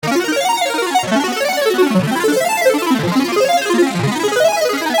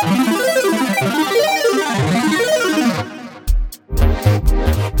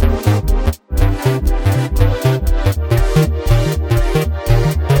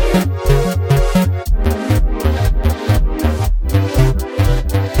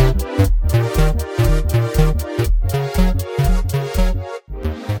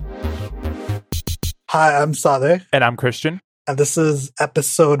I'm Sadeh. And I'm Christian. And this is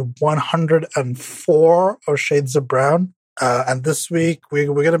episode 104 of Shades of Brown. And this week, we're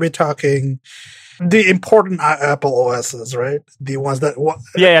going to be talking the important Apple OSs, right? The ones that...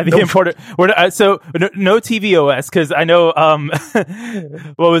 important... no TV OS, because I know...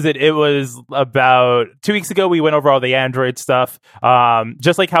 what was it? It was about 2 weeks ago, we went over all the Android stuff.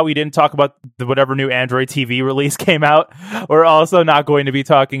 Just like how we didn't talk about whatever new Android TV release came out, we're also not going to be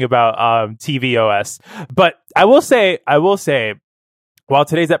talking about TV OS. But I will say, while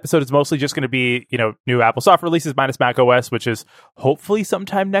today's episode is mostly just going to be, new Apple software releases minus Mac OS, which is hopefully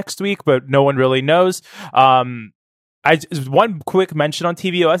sometime next week, but no one really knows. One quick mention on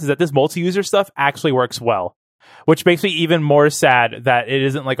tvOS is that this multi-user stuff actually works well, which makes me even more sad that it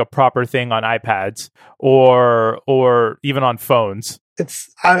isn't like a proper thing on iPads or even on phones.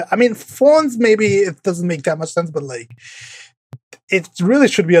 Phones, maybe it doesn't make that much sense, but like, it really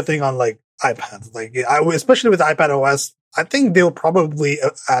should be a thing on like iPads. Like, especially with iPad OS, I think they'll probably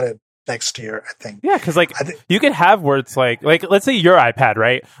add it next year, I think. Yeah, because you could have where it's like let's say your iPad,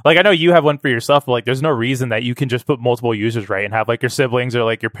 right? Like, I know you have one for yourself, but like there's no reason that you can just put multiple users, right? And have like your siblings or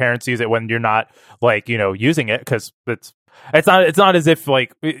like your parents use it when you're not like, using it, because it's not as if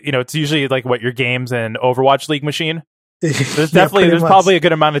like, it's usually like what your games and Overwatch League machine. There's probably a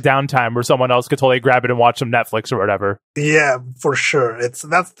good amount of downtime where someone else could totally grab it and watch some Netflix or whatever. Yeah, for sure. That's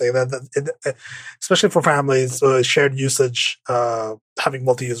the thing especially for families, shared usage, having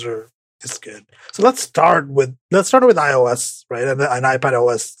multi-user is good. So let's start with iOS, right, and iPad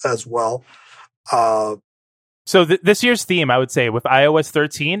OS as well. So this year's theme, I would say, with iOS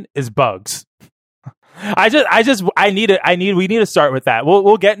 13 is bugs. We need to start with that.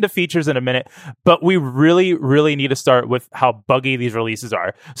 We'll get into features in a minute, but we really, really need to start with how buggy these releases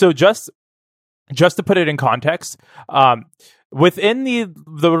are. So just to put it in context, within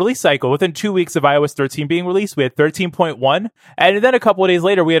the release cycle, within 2 weeks of iOS 13 being released, we had 13.1, and then a couple of days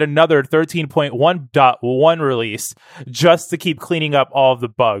later, we had another 13.1.1 release just to keep cleaning up all of the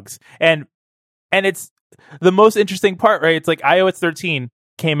bugs. And it's the most interesting part, right? It's like iOS 13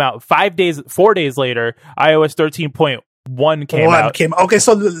 came out 4 days later, iOS 13.1 came out. Okay,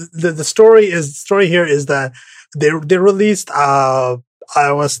 so the story here is that they released iOS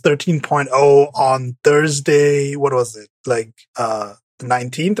 13.0 on Thursday. What was it? Like the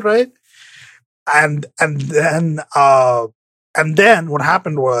 19th, right? And then what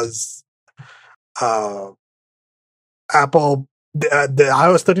happened was Apple the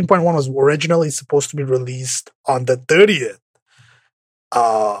iOS 13.1 was originally supposed to be released on the 30th.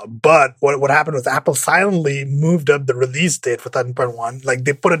 But what happened was Apple silently moved up the release date for 13.1. Like,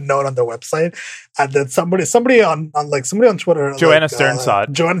 they put a note on their website, and then somebody on Twitter, Joanna Stern saw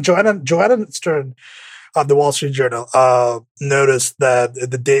it. Joanna Stern of the Wall Street Journal noticed that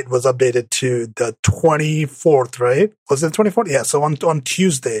the date was updated to the 24th, right? Was it 24th? Yeah. So on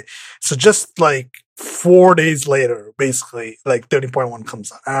Tuesday. So just like 4 days later, basically, like 13.1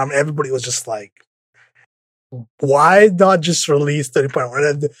 comes out. Everybody was just like, why not just release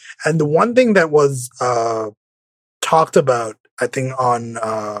 30.1? And the one thing that was talked about, I think on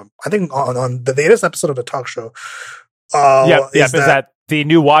the latest episode of the talk show, is that the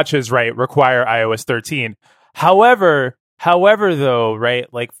new watches, right, require iOS 13. However, though, right,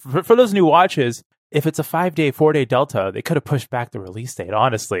 like for those new watches, if it's a 4-day delta, they could have pushed back the release date,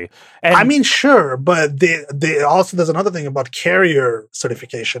 honestly. And sure, but they also, there's another thing about carrier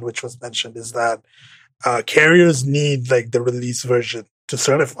certification, which was mentioned, is that carriers need like the release version to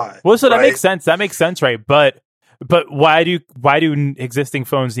certify. Well, so that right? makes sense, right? But why do existing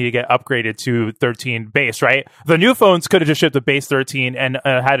phones need to get upgraded to 13 base, right? The new phones could have just shipped the base 13 and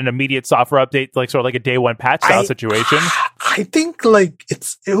had an immediate software update, like sort of like a day one patch style situation. I think like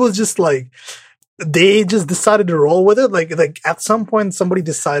it was just like they just decided to roll with it. Like at some point, somebody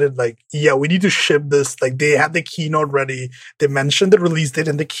decided like, yeah, we need to ship this. Like, they had the keynote ready. They mentioned the release date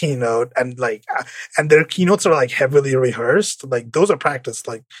in the keynote, and their keynotes are like heavily rehearsed. Like, those are practiced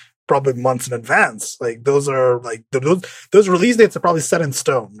like probably months in advance. Like, those are like those release dates are probably set in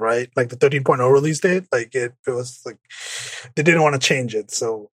stone, right? Like the 13.0 release date, like it was like they didn't want to change it.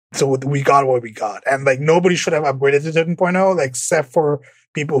 So we got what we got, and like nobody should have upgraded to 13.0, like, except for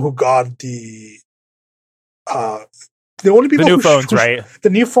people who got the only people the new phones, right? The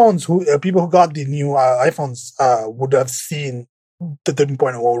new phones, people who got the new iPhones would have seen the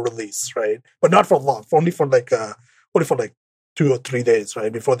 13.0 release, right? But not for long, only for like 2 or 3 days,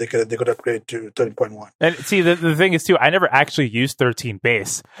 right? Before they could upgrade to 13.1. And see, the thing is too, I never actually used 13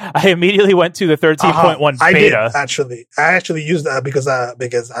 base. I immediately went to the 13.1 beta. I actually used that because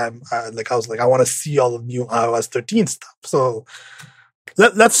I'm I was like, I want to see all the new iOS 13 stuff. So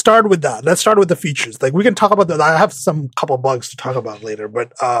Let's start with that. Let's start with the features. Like we can talk about that. I have some couple bugs to talk about later,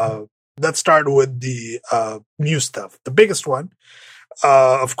 but let's start with the new stuff. The biggest one,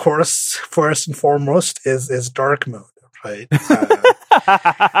 of course, first and foremost, is dark mode. Right.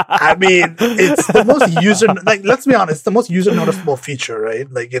 I mean, it's the most let's be honest, it's the most user noticeable feature,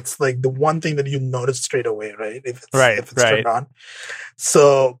 right? Like it's like the one thing that you notice straight away, right? If it's turned on.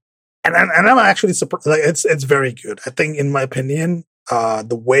 So, and I'm actually surprised. Like it's very good. I think, in my opinion,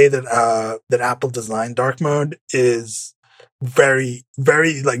 the way that Apple designed dark mode is very,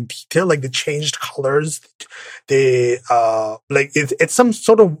 very like detailed. Like they changed colors. They like it's some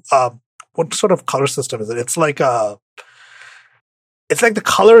sort of what sort of color system is it? It's like the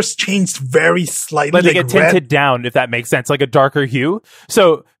colors changed very slightly. But they get tinted down, if that makes sense, like a darker hue.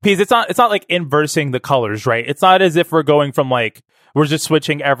 So, because it's not like inversing the colors, right? It's not as if we're going from like, we're just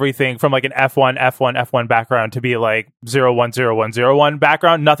switching everything from like an F1 background to be like 010101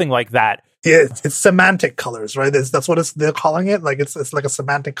 background. Nothing like that. Yeah, it's semantic colors, right? That's what they're calling it. Like it's like a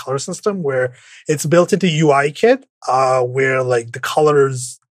semantic color system where it's built into UIKit, where like the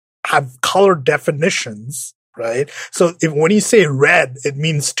colors have color definitions. Right. So when you say red, it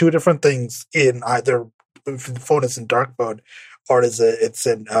means two different things in either if the phone is in dark mode or it's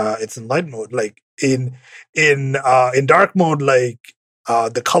in light mode. Like in dark mode, like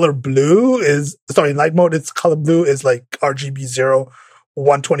the color blue in light mode, it's color blue is like RGB 0,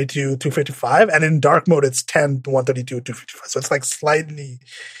 122, 255, and in dark mode it's 10, 132, 255. So it's like slightly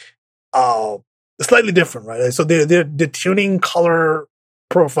different, right? So they're tuning color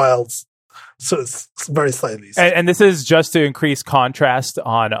profiles. So it's very slightly. And this is just to increase contrast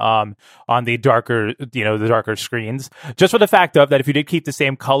on the darker, the darker screens. Just for the fact of that, if you did keep the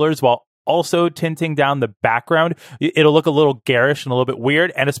same colors while also tinting down the background, it'll look a little garish and a little bit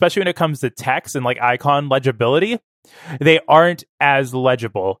weird. And especially when it comes to text and like icon legibility, they aren't as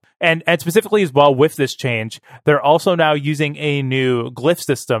legible. And specifically as well with this change, they're also now using a new glyph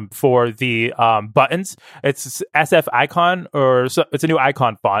system for the buttons. It's SF icon, it's a new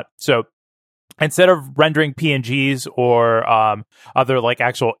icon font. So instead of rendering PNGs or other like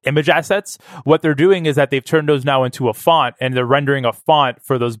actual image assets, what they're doing is that they've turned those now into a font, and they're rendering a font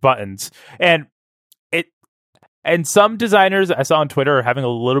for those buttons. And some designers I saw on Twitter are having a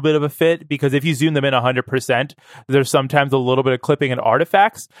little bit of a fit, because if you zoom them in 100%, there's sometimes a little bit of clipping and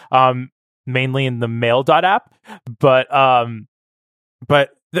artifacts, mainly in the Mail.app. But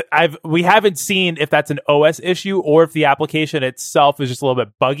we haven't seen if that's an OS issue or if the application itself is just a little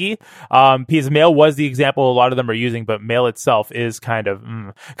bit buggy. Because Mail was the example a lot of them are using, but Mail itself is kind of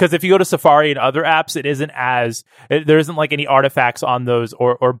because if you go to Safari and other apps, there isn't like any artifacts on those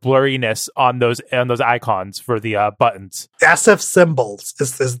or blurriness on those icons for the buttons. SF Symbols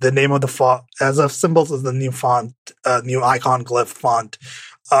is the name of the font. SF Symbols is the new font, new icon glyph font.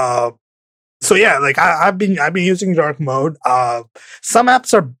 So yeah, like I've been using dark mode. Some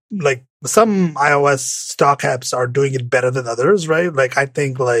apps are like some iOS stock apps are doing it better than others, right? Like I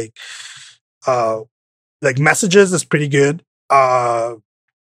think like Messages is pretty good.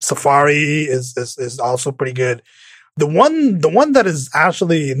 Safari is also pretty good. The one that is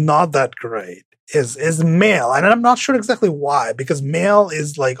actually not that great is Mail, and I'm not sure exactly why, because Mail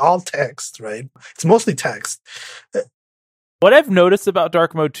is like all text, right? It's mostly text. What I've noticed about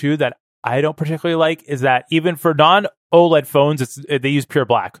dark mode too that I don't particularly like is that even for non-OLED phones, they use pure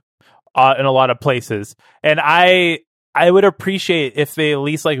black in a lot of places. And I would appreciate if they at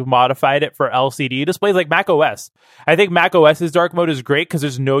least like modified it for LCD displays like Mac OS. I think Mac OS's dark mode is great because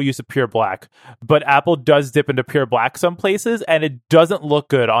there's no use of pure black. But Apple does dip into pure black some places, and it doesn't look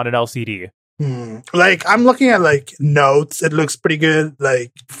good on an LCD. Like I'm looking at like Notes, it looks pretty good.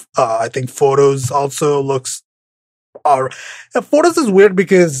 Like I think Photos also looks. Photos is weird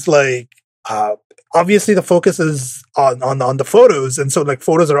because like obviously the focus is on the photos, and so like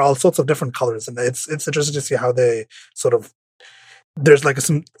photos are all sorts of different colors, and it's interesting to see how they sort of there's like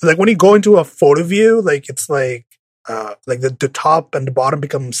some like when you go into a photo view, like it's like the top and the bottom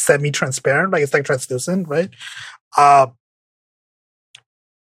become semi-transparent, like it's like translucent, right? But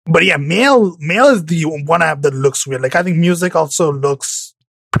yeah, Mail is the one app that looks weird. Like I think Music also looks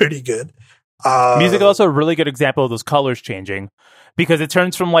pretty good. Music also a really good example of those colors changing, because it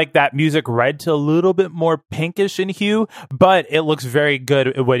turns from like that music red to a little bit more pinkish in hue, but it looks very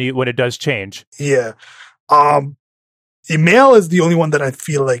good when it does change. Yeah. Email is the only one that I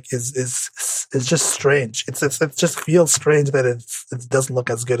feel like is just strange. It just feels strange that it doesn't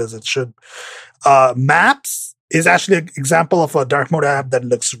look as good as it should. Maps is actually an example of a dark mode app that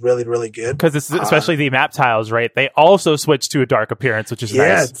looks really, really good. Because it's especially the map tiles, right? They also switch to a dark appearance, which is nice.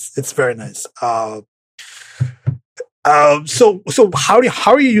 Yeah, it's very nice. So how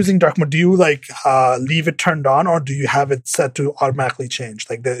are you using dark mode? Do you like leave it turned on, or do you have it set to automatically change?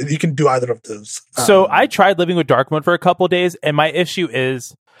 Like you can do either of those. So I tried living with dark mode for a couple of days, and my issue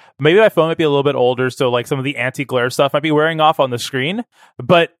is maybe my phone might be a little bit older, so like some of the anti-glare stuff might be wearing off on the screen,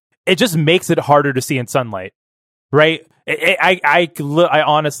 but it just makes it harder to see in sunlight, right? I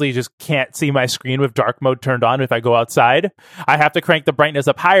honestly just can't see my screen with dark mode turned on if I go outside. I have to crank the brightness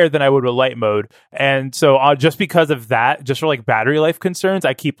up higher than I would with light mode. And so just because of that, just for like battery life concerns,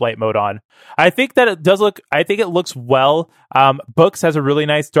 I keep light mode on. I think that I think it looks well. Books has a really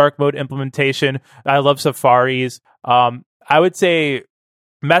nice dark mode implementation. I love Safaris. I would say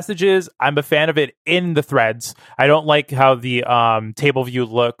Messages, I'm a fan of it in the threads. I don't like how the table view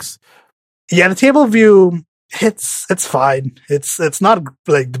looks. Yeah, the table view, it's fine. It's not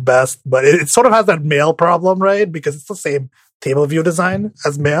like the best, but it sort of has that Mail problem, right? Because it's the same table view design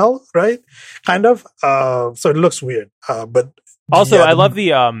as Mail, right? Kind of. So it looks weird. But also, I love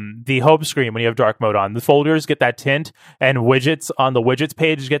the home screen when you have dark mode on. The folders get that tint, and widgets on the widgets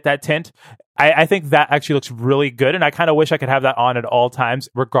page get that tint. I think that actually looks really good, and I kind of wish I could have that on at all times,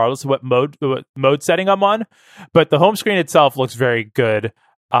 regardless of what mode setting I'm on. But the home screen itself looks very good.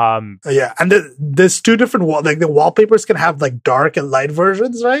 Yeah, and there's two different the wallpapers can have like dark and light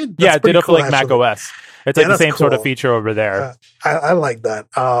versions, right? That's yeah, ditto cool, for like Mac OS. It's like the same sort of feature over there. I like that.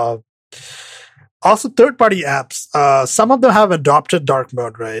 Also, third-party apps. Some of them have adopted dark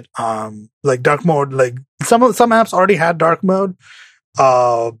mode, right? Like dark mode, like some apps already had dark mode.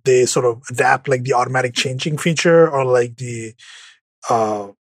 They sort of adapt like the automatic changing feature, or like the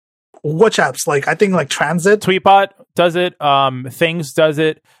which apps? Like I think like Transit, Tweetbot does it. Things does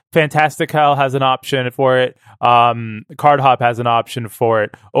it. Fantastical has an option for it. CardHop has an option for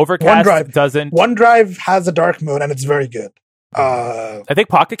it. Overcast doesn't. OneDrive has a dark mode, and it's very good. I think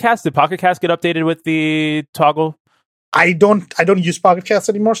Pocket Cast, did Pocket Cast get updated with the toggle? I don't use Pocket Cast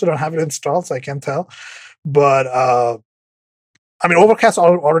anymore, so I don't have it installed, so I can't tell. But I mean, Overcast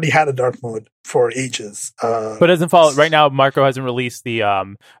already had a dark mode for ages. But it doesn't follow right now. Marco hasn't released the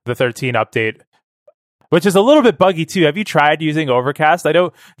 13 update, which is a little bit buggy too. Have you tried using Overcast? I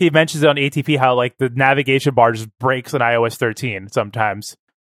know he mentions it on ATP how like the navigation bar just breaks on iOS 13 sometimes.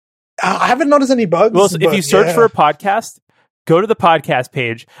 I haven't noticed any bugs. Well, so if you search for a podcast, go to the podcast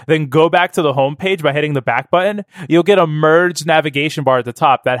page, then go back to the home page by hitting the back button. You'll get a merged navigation bar at the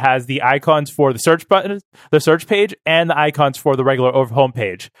top that has the icons for the search button, the search page, and the icons for the regular home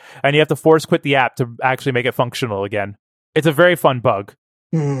page. And you have to force quit the app to actually make it functional again. It's a very fun bug.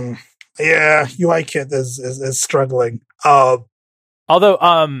 Yeah, UIKit is struggling. Although,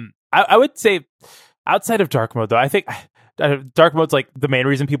 I would say outside of dark mode, though, I think dark mode's like the main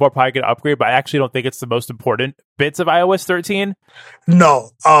reason people are probably going to upgrade, but I actually don't think it's the most important bits of iOS 13.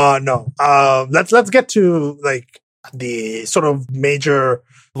 No. Let's get to like the sort of major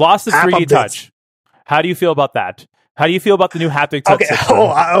loss of 3D touch. How do you feel about that? How do you feel about the new haptic touch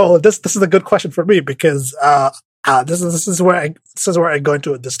system? This is a good question for me because this is where I go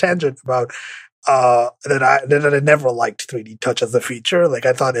into this tangent about that I never liked 3D touch as a feature. Like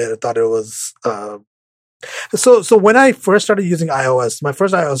I thought it was. So when I first started using iOS, my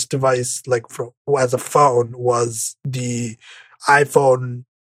first iOS device, like as a phone, was the iPhone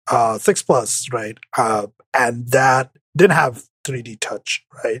 6 Plus, right? And that didn't have 3D touch,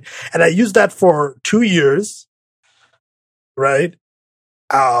 right? And I used that for 2 years, right?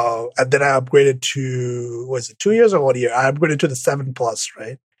 And then I upgraded to, was it 2 years or 1 year? I upgraded to the 7 Plus,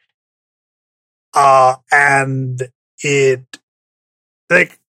 right? And it,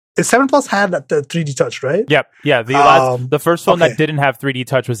 like, the 7 Plus had the 3D touch, right? Yep. Yeah. The first phone that didn't have 3D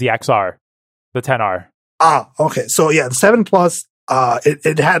touch was the XR, the 10R. Okay. So yeah, the 7 Plus,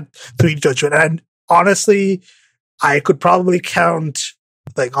 it had 3D touch. And honestly, I could probably count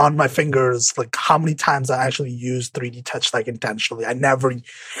like on my fingers, like how many times I actually used 3D touch, like intentionally. It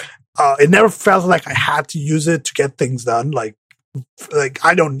never felt like I had to use it to get things done. Like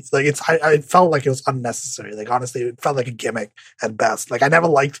I felt like it was unnecessary. Like honestly, it felt like a gimmick at best. Like I never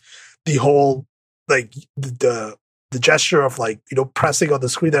liked the whole like the gesture of like, you know, pressing on the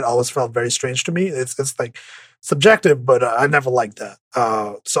screen. That always felt very strange to me. It's like subjective, but I never liked that.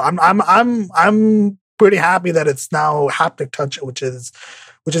 So I'm pretty happy that it's now haptic touch, which is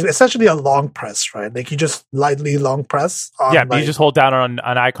essentially a long press, right? Like you just lightly long press. You just hold down on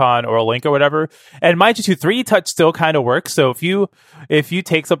an icon or a link or whatever. And mind you, 3D touch still kind of works. So if you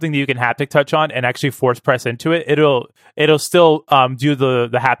take something that you can haptic touch on and actually force press into it, it'll still do the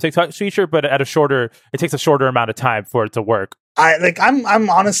haptic touch feature, but it takes a shorter amount of time for it to work. I'm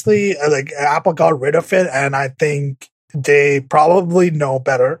honestly like Apple got rid of it, and I think they probably know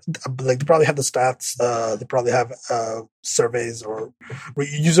better. Like they probably have the stats. They probably have surveys or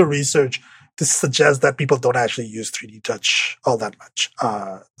user research to suggest that people don't actually use 3D touch all that much.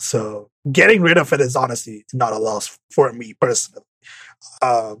 So getting rid of it is honestly not a loss for me personally.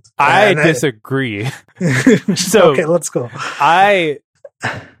 I disagree. So okay, let's go.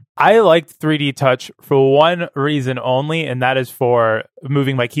 I liked 3D touch for one reason only, and that is for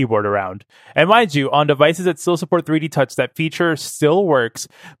moving my keyboard around. And mind you, on devices that still support 3D touch, that feature still works.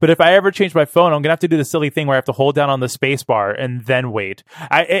 But if I ever change my phone, I'm going to have to do the silly thing where I have to hold down on the space bar and then wait.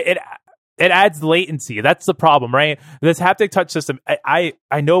 It adds latency. That's the problem, right? This haptic touch system, I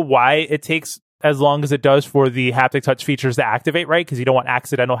know why it takes as long as it does for the haptic touch features to activate, right? Because you don't want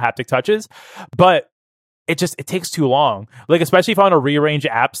accidental haptic touches. But it takes too long. Like, especially if I want to rearrange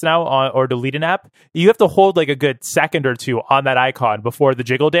apps now or delete an app, you have to hold like a good second or two on that icon before the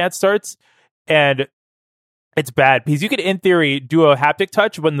jiggle dance starts. And it's bad because you could, in theory, do a haptic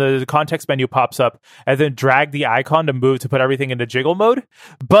touch when the context menu pops up and then drag the icon to move to put everything into jiggle mode.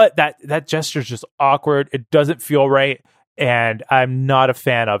 But that gesture is just awkward. It doesn't feel right. And I'm not a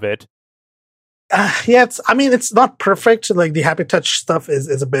fan of it. Yeah, it's not perfect. Like the haptic touch stuff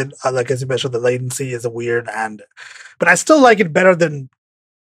is a bit like, as you mentioned, the latency is a weird, but I still like it better than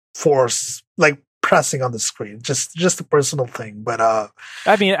force like pressing on the screen. Just a personal thing, but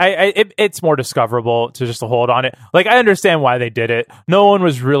I mean, it's more discoverable to just hold on it. Like, I understand why they did it. No one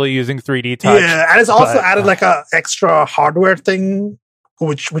was really using 3D touch. Yeah, and it's also added like a extra hardware thing,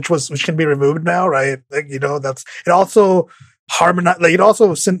 which can be removed now, right? Like, that's it. Also harmonize, like it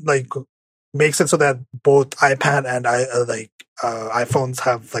also makes it so that both iPad and iPhones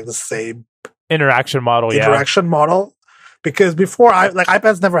have like the same interaction model. Because before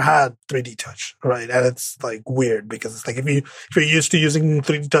iPads never had 3D touch, right? And it's like weird because it's like if you're used to using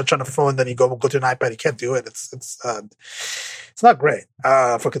 3D touch on a phone, then you go to an iPad, you can't do it. It's not great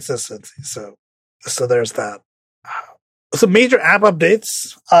for consistency. So there's that. So major app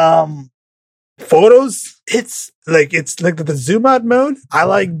updates. Photos, it's like the zoom out mode. I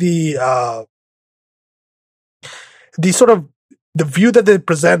like the sort of the view that they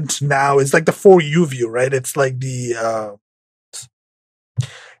present now is like the For You view, right? It's like the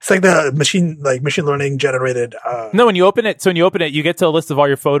machine learning generated. No, when you open it, you get to a list of all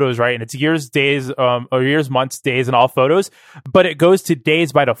your photos, right? And it's years, days, or years, months, days, and all photos. But it goes to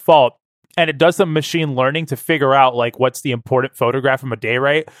days by default. And it does some machine learning to figure out like what's the important photograph from a day,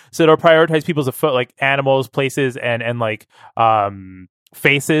 right? So it'll prioritize people's like animals, places, and like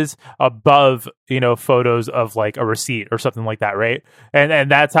faces above photos of like a receipt or something like that, right?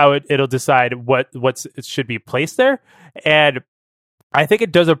 And that's how it'll decide what should be placed there. And I think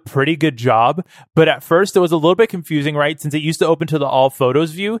it does a pretty good job, but at first it was a little bit confusing, right? Since it used to open to the all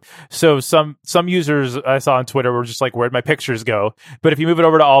photos view. So some users I saw on Twitter were just like, where'd my pictures go? But if you move it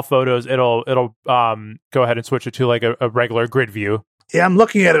over to all photos, it'll go ahead and switch it to like a regular grid view. Yeah, I'm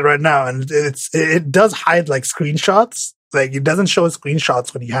looking at it right now, and it does hide like screenshots. Like it doesn't show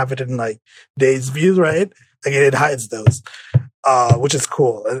screenshots when you have it in like days views, right? Like it hides those, which is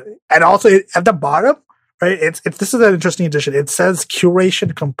cool. And also at the bottom, right? This is an interesting addition. It says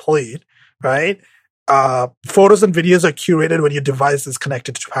curation complete, right? Photos and videos are curated when your device is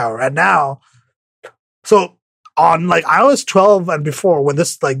connected to power. And now, so on like iOS 12 and before, when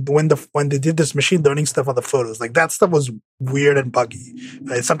they did this machine learning stuff on the photos, like that stuff was weird and buggy.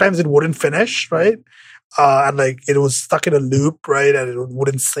 Right? Sometimes it wouldn't finish, right? And like it was stuck in a loop, right? And it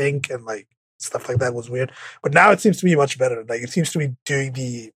wouldn't sync, and like stuff like that was weird. But now it seems to be much better. Like it seems to be doing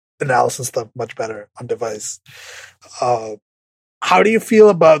the analysis stuff much better on device. How do you feel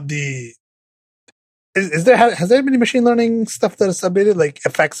about the? Has there been machine learning stuff that is updated, like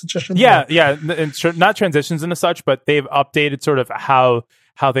effects suggestions? Yeah, and not transitions and such, but they've updated sort of how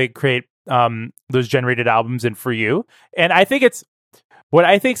they create those generated albums in For You. And I think what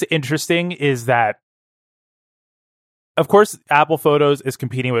I think is interesting is that, of course, Apple Photos is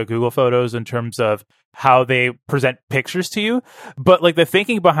competing with Google Photos in terms of how they present pictures to you. But like the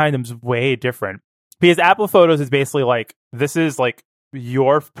thinking behind them is way different, because Apple Photos is basically like, this is like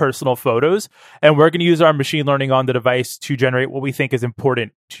your personal photos, and we're going to use our machine learning on the device to generate what we think is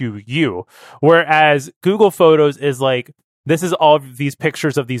important to you. Whereas Google Photos is like, this is all of these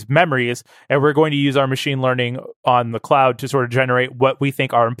pictures of these memories, and we're going to use our machine learning on the cloud to sort of generate what we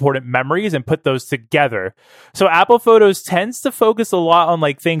think are important memories and put those together. So Apple Photos tends to focus a lot on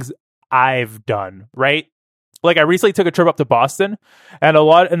like things I've done, right? Like I recently took a trip up to Boston, and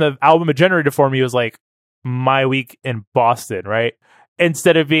the album it generated for me was like my week in Boston, right?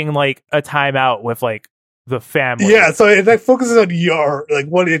 Instead of being like a timeout with like the family. Yeah, so it like focuses on your like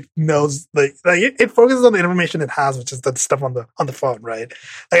what it knows, like it focuses on the information it has, which is the stuff on the phone, right?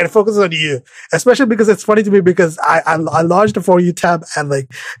 Like it focuses on you, especially because it's funny to me because I launched the For You tab and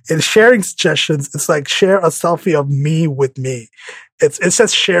like in sharing suggestions, it's like share a selfie of me with me. It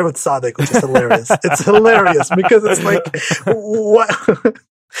says share with Sadiq, which is hilarious. It's hilarious because it's like what?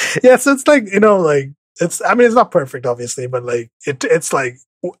 Yeah, so it's like like it's. I mean, it's not perfect, obviously, but like it's like.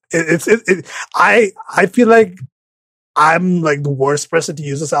 I feel like I'm like the worst person to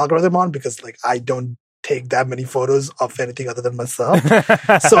use this algorithm on because like I don't take that many photos of anything other than myself.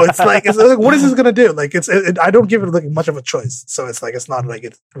 So it's like what is this gonna do? Like I don't give it like much of a choice. So it's like it's not like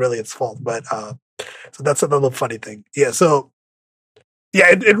it's really its fault. But so that's another funny thing. Yeah. So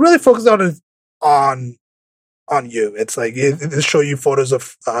yeah, it really focuses on you. It's like it show you photos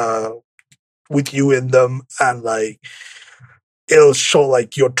of with you in them and like. It'll show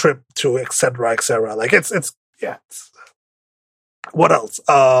like your trip to et cetera, et cetera. Like it's yeah. What else?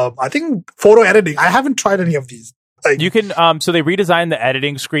 I think photo editing. I haven't tried any of these. Like, you can so they redesigned the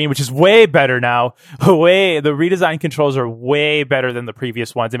editing screen, which is way better now. The redesign controls are way better than the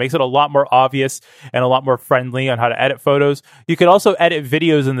previous ones. It makes it a lot more obvious and a lot more friendly on how to edit photos. You can also edit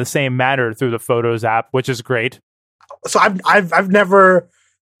videos in the same manner through the Photos app, which is great. So I've never.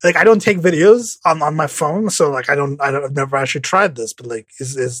 Like I don't take videos on my phone, so like I've never actually tried this. But like,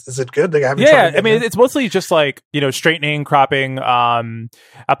 is it good? Like I haven't. Yeah, I mean, it's mostly just like straightening, cropping,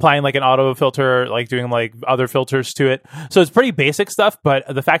 applying like an auto filter, like doing like other filters to it. So it's pretty basic stuff. But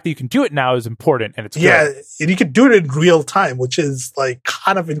the fact that you can do it now is important, and it's good. And you can do it in real time, which is like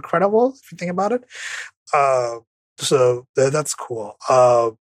kind of incredible if you think about it. So that's cool.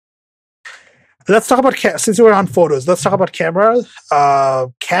 Let's talk about since we're on photos. Let's talk about camera.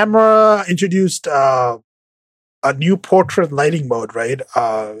 Camera introduced a new portrait lighting mode, right?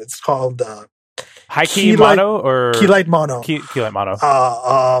 It's called high key mono or key light mono. Key light mono.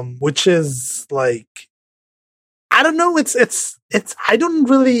 Which is like I don't know. It's. I don't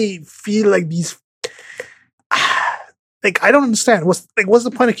really feel like these. Like I don't understand. What's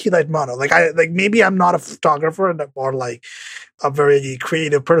the point of key light mono? Like maybe I'm not a photographer or like a very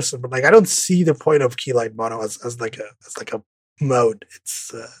creative person, but like I don't see the point of key light mono as like a mode.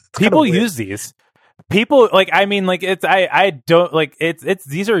 It's people use these. People like I mean like it's I don't like it's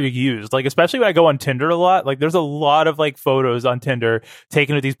these are used like especially when I go on Tinder a lot. Like there's a lot of like photos on Tinder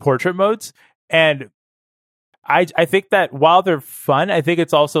taken with these portrait modes, and I think that while they're fun, I think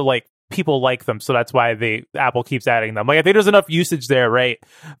it's also like. People like them, so that's why Apple keeps adding them. Like I think there's enough usage there, right,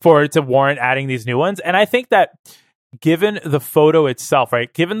 for it to warrant adding these new ones. And I think that given the photo itself, right,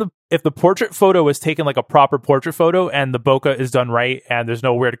 if the portrait photo is taken like a proper portrait photo and the bokeh is done right and there's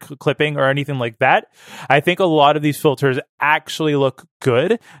no weird clipping or anything like that, I think a lot of these filters actually look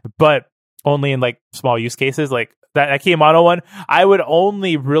good, but only in like small use cases. Like that Kiyomano one, I would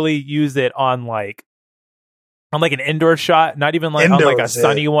only really use it on an indoor shot, not even like indoors, on like a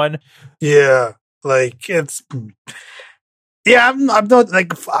sunny one. Yeah, like it's. Yeah, I'm not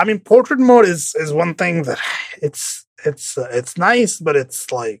like. I mean, portrait mode is one thing that it's nice, but it's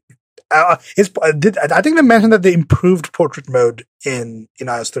like I think they mentioned that they improved portrait mode in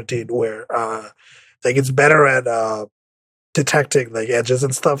iOS 13, where like it's better at detecting like edges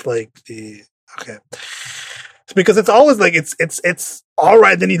and stuff. Like because it's always like it's all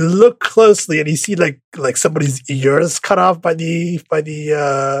right. Then you look closely and you see like somebody's ears cut off by the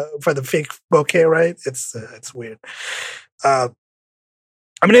fake bokeh, right? It's weird. I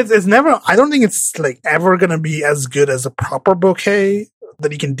mean, it's never. I don't think it's like ever gonna be as good as a proper bokeh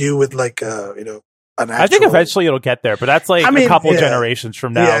that you can do with like an actual. I think eventually it'll get there, but that's like a couple generations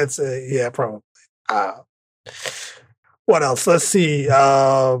from now. Yeah, it's probably. What else? Let's see.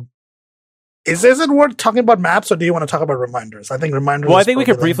 Is it worth talking about maps, or do you want to talk about reminders? I think reminders. Well, I think we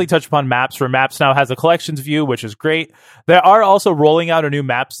could briefly touch upon maps. Where Maps now has a collections view, which is great. They are also rolling out a new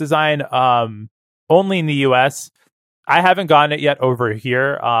maps design, only in the US. I haven't gotten it yet over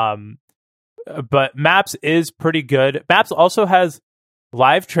here, but Maps is pretty good. Maps also has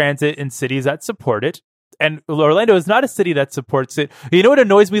live transit in cities that support it, and Orlando is not a city that supports it. You know what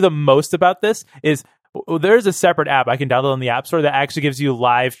annoys me the most about this is. There's a separate app I can download on the App Store that actually gives you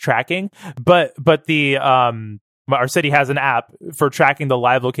live tracking, but the our city has an app for tracking the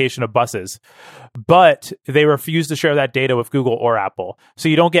live location of buses, but they refuse to share that data with Google or Apple, so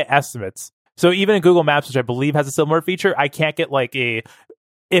you don't get estimates. So even in Google Maps, which I believe has a similar feature, I can't get like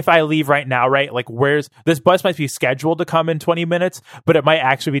if I leave right now, right, like where's this bus might be scheduled to come in 20 minutes, but it might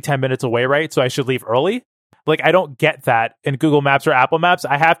actually be 10 minutes away, right? So I should leave early. Like, I don't get that in Google Maps or Apple Maps.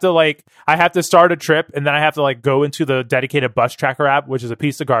 I have to start a trip and then I have to like go into the dedicated bus tracker app, which is a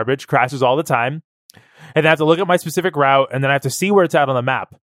piece of garbage, crashes all the time. and then I have to look at my specific route, and then I have to see where it's at on the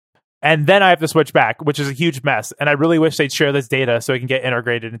map. And then I have to switch back, which is a huge mess. And I really wish they'd share this data so it can get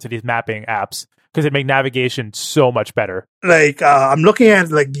integrated into these mapping apps because it'd make navigation so much better. Like I'm looking at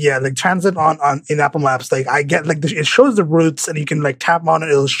like transit on in Apple Maps. Like I get like it shows the routes, and you can like tap on it.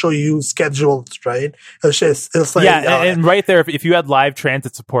 It'll show you schedules, right? It'll say, and right there, if you had live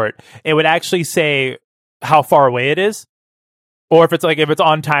transit support, it would actually say how far away it is. Or if it's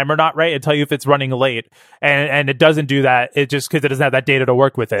on time or not, right? It'll tell you if it's running late, and it doesn't do that. It just because it doesn't have that data to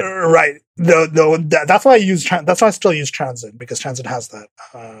work with it. Right. That's why I use. That's why I still use Transit, because Transit has that,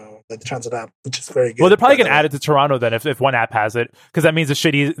 like the Transit app, which is very good. Well, they're probably going to add it to Toronto then if one app has it, because that means the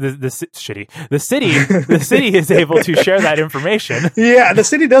city is able to share that information. Yeah, the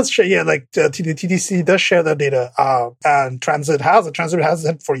city does share. Yeah, like the TTC does share that data, and Transit has it. Transit has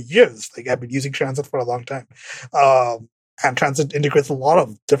it for years. Like I've been using Transit for a long time. And Transit integrates a lot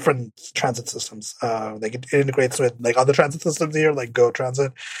of different transit systems. Like it integrates with like other transit systems here, like Go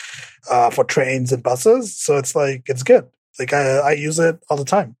Transit, for trains and buses. So it's like, it's good. Like I use it all the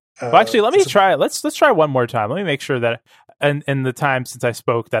time. Well, actually, let me try. Let's try one more time. Let me make sure that in the time since I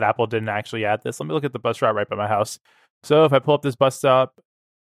spoke that Apple didn't actually add this. Let me look at the bus route right by my house. So if I pull up this bus stop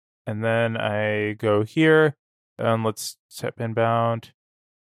and then I go here and let's tap inbound.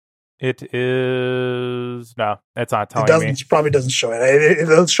 It is it's not telling me. It probably doesn't show it.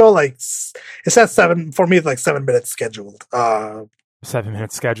 It'll show like it says 7 for me. It's like 7 minutes scheduled. 7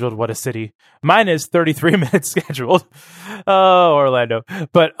 minutes scheduled. What a city! Mine is 33 minutes scheduled. Oh, Orlando.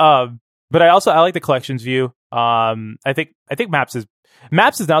 But I like the collections view. I think Maps is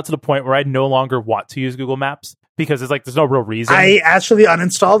now to the point where I no longer want to use Google Maps. Because it's like there's no real reason. I actually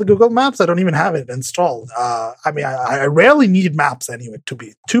uninstalled Google Maps. I don't even have it installed. I rarely need Maps anyway.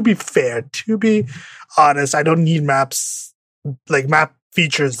 To be fair, to be honest, I don't need Maps, like map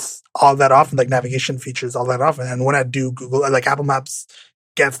features all that often, like navigation features all that often. And when I do, Apple Maps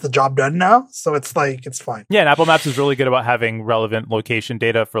gets the job done now, so it's like it's fine. Yeah, and Apple Maps is really good about having relevant location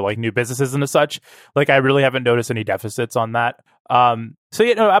data for like new businesses and such. Like I really haven't noticed any deficits on that. So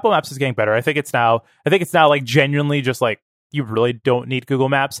Apple Maps is getting better. I think it's now like genuinely just like you really don't need Google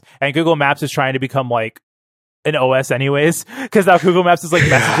Maps, and Google Maps is trying to become like an OS anyways, because now Google Maps is like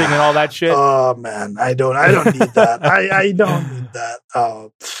messaging and all that shit. Oh man, I don't need that. I don't need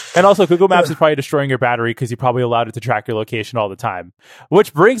that. And also Google Maps is probably destroying your battery because you probably allowed it to track your location all the time.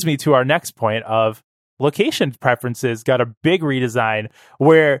 Which brings me to our next point of location preferences got a big redesign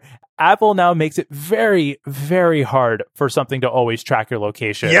where Apple now makes it very, very hard for something to always track your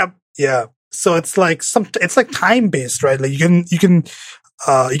location. Yep. Yeah. So it's like time based, right? Like you can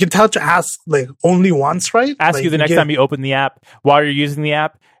tell to ask like only once, right? Ask like, you the next time you open the app while you're using the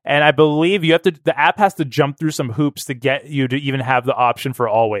app. And I believe the app has to jump through some hoops to get you to even have the option for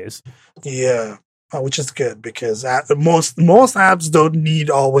always. Yeah. Which is good because most apps don't need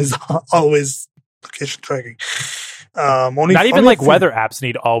always location tracking. Not even weather apps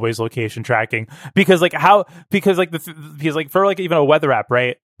need always location tracking because for even a weather app,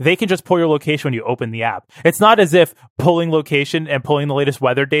 right? They can just pull your location when you open the app. It's not as if pulling location and pulling the latest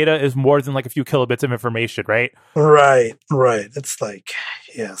weather data is more than like a few kilobits of information, right? Right. It's like,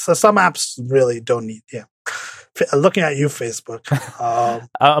 yeah. So some apps really don't need, yeah. Looking at you, Facebook.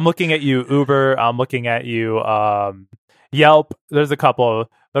 I'm looking at you, Uber. I'm looking at you, Yelp. There's a couple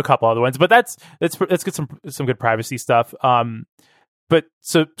other ones, but let's get some good privacy stuff. But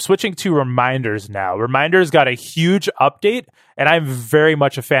so switching to reminders now. Reminders got a huge update, and I'm very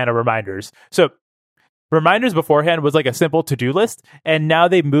much a fan of reminders. So reminders beforehand was like a simple to-do list, and now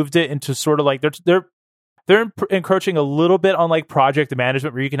they moved it into sort of like they're encroaching a little bit on like project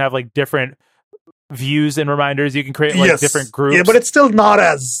management, where you can have like different views and reminders. You can create like different groups. Yeah, but it's still not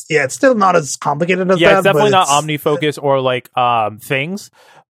as complicated as that. Yeah, it's definitely not OmniFocus or like things.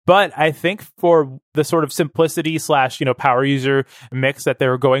 But I think for the sort of simplicity / power user mix that they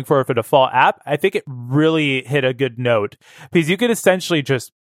were going for the default app, I think it really hit a good note because you could essentially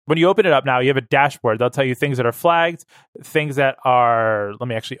just, when you open it up now, you have a dashboard. They'll tell you things that are flagged, things that are, let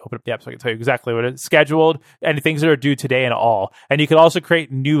me actually open up the app so I can tell you exactly what it's scheduled, and things that are due today and all. And you can also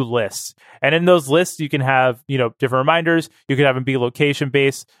create new lists. And in those lists, you can have, different reminders. You can have them be location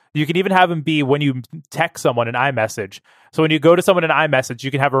based. You can even have them be when you text someone in iMessage. So when you go to someone in iMessage, you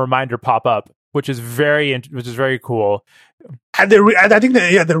can have a reminder pop up, which is very cool. And I think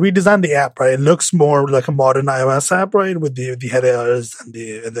they redesigned the app, right? It looks more like a modern iOS app, right? With the headers and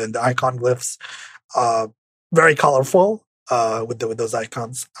the icon glyphs, very colorful with those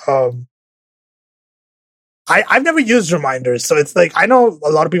icons. I've never used reminders, so it's like I know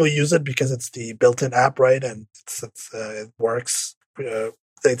a lot of people use it because it's the built-in app, right? And it works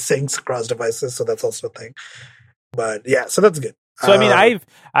it syncs across devices, so that's also a thing. But yeah, so that's good. So I mean,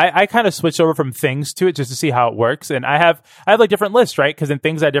 I kind of switched over from Things to it just to see how it works, and I have like different lists, right? Because in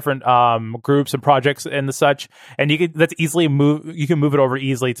Things I have different groups and projects and the such, and you can move it over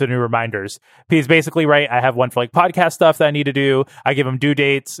easily to new reminders. Because basically, right, I have one for like podcast stuff that I need to do. I give them due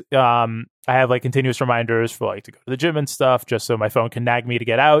dates. I have like continuous reminders for like to go to the gym and stuff, just so my phone can nag me to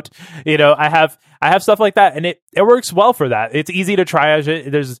get out. I have stuff like that, and it works well for that. It's easy to triage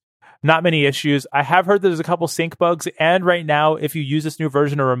it. There's not many issues. I have heard there's a couple sync bugs, and right now, if you use this new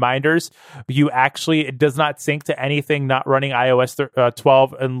version of reminders, it does not sync to anything not running iOS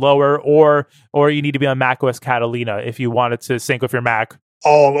 12 and lower, or you need to be on macOS Catalina if you wanted to sync with your Mac.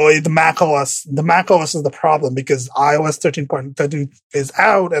 Oh, the macOS is the problem because iOS 13.13 is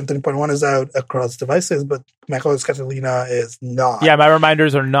out and 13.1 is out across devices, but macOS Catalina is not. Yeah, my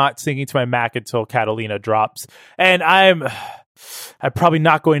reminders are not syncing to my Mac until Catalina drops, and I'm probably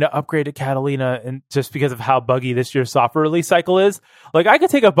not going to upgrade to Catalina, and just because of how buggy this year's software release cycle is. Like, I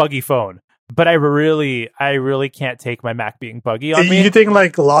could take a buggy phone, but I really can't take my Mac being buggy on me. You think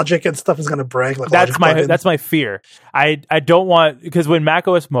like Logic and stuff is going to break? Like that's my fear. I don't want, because when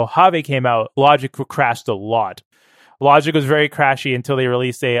macOS Mojave came out, Logic crashed a lot. Logic was very crashy until they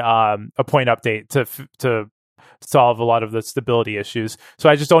released a point update to solve a lot of the stability issues. So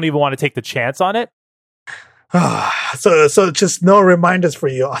I just don't even want to take the chance on it. So just no reminders for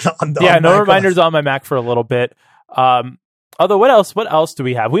you on no reminders on my Mac for a little bit. Although what else do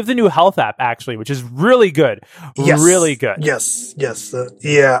we have? We have the new health app actually, which is really good. Yes. Really good. Yes.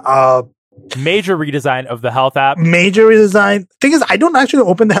 Major redesign of the health app. Major redesign. Thing is, I don't actually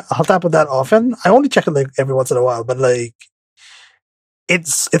open the health app that often. I only check it like every once in a while, but like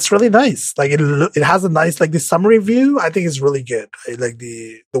it's really nice. Like it has a nice, like the summary view. I think is really good. I like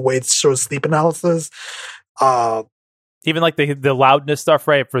the way it shows sleep analysis. Even like the loudness stuff,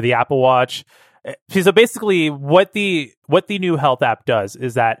 right, for the Apple Watch. So basically what the new health app does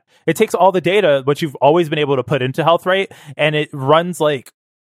is that it takes all the data which you've always been able to put into Health, right, and it runs like,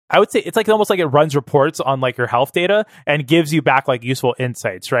 I would say it's like almost like it runs reports on like your health data and gives you back like useful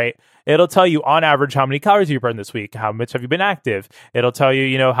insights, right? It'll tell you on average how many calories you burned this week, how much have you been active. It'll tell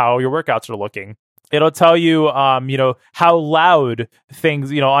you, how your workouts are looking. It'll tell you, how loud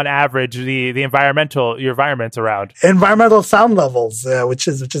things, on average, your environment's around. Environmental sound levels, which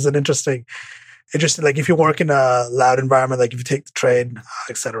is an interesting, like if you work in a loud environment, like if you take the train,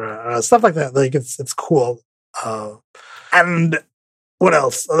 etc., stuff like that. Like it's cool. And what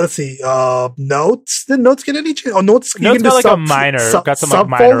else? Let's see. Notes. Did Notes get any change? Oh, Notes. Notes you can got got some like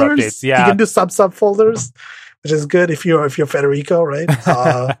minor updates. Yeah, you can do subfolders, which is good if you're Federico, right?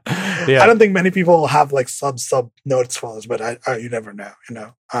 Yeah. I don't think many people have like sub notes folders, but you never know.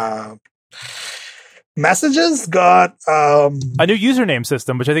 Messages got a new username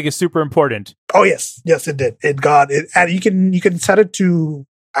system, which I think is super important. Oh yes, it did. It got it, and you can set it to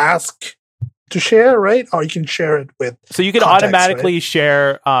ask to share, right? Or you can share it with. So you can automatically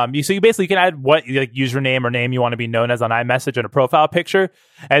share. So you basically can add what like username or name you want to be known as on iMessage and a profile picture,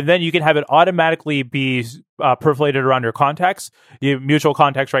 and then you can have it automatically be percolated around your contacts, mutual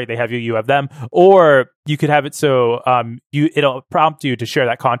contacts, right? They have you, you have them, or you could have it so it'll prompt you to share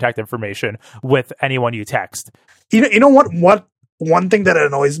that contact information with anyone you text. You know what? One thing that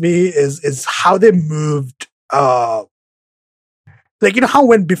annoys me is how they moved. Like, how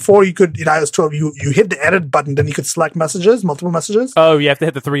when before you could, in iOS 12, you hit the edit button, then you could select multiple messages. Oh, you have to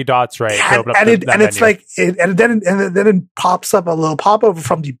hit the three dots, right? And then it pops up a little pop-up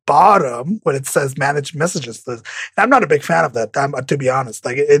from the bottom when it says manage messages. And I'm not a big fan of that, to be honest.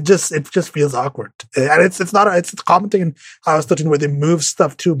 Like, it just feels awkward. And it's a common thing in iOS 13 where they move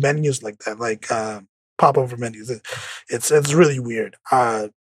stuff to menus like that, like, pop-over menus. It's really weird.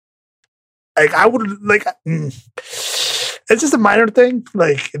 It's just a minor thing,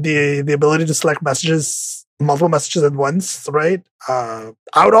 like the ability to select multiple messages at once, right? I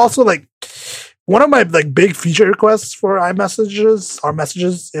would also like, one of my like big feature requests for iMessages or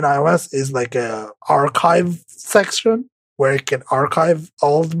messages in iOS is like a archive section where it can archive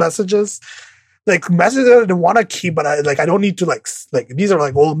all the messages. Like messages that I want to keep, but I don't need to like these are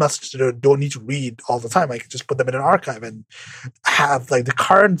like old messages that I don't need to read all the time. I can just put them in an archive and have like the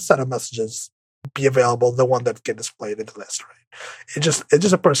current set of messages be available, the one that get displayed in the list, right? It's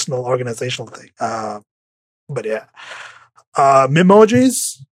just a personal organizational thing. But yeah,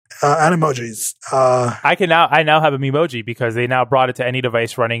 Memojis and emojis. I now have a Memoji because they now brought it to any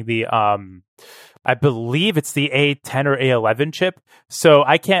device running the I believe it's the A10 or A11 chip. So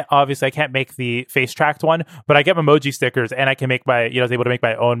I can't make the face tracked one, but I get Memoji stickers and I can make I was able to make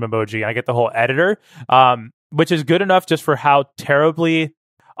my own Memoji and I get the whole editor, which is good enough just for how terribly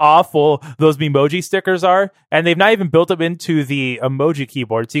awful those Memoji stickers are, and they've not even built them into the emoji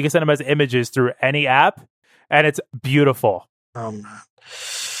keyboard, so you can send them as images through any app, and it's beautiful. Oh man.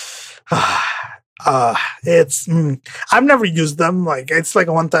 It's I've never used them. Like it's like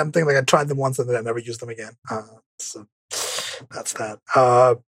a one-time thing. Like I tried them once and then I never used them again. So that's that.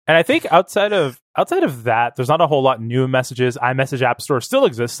 And I think outside of that, there's not a whole lot new messages. iMessage App Store still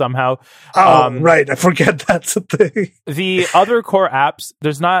exists somehow. Right. I forget that's a thing. The other core apps,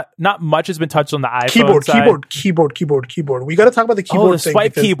 there's not much has been touched on the iPhone keyboard. We got to talk about the keyboard the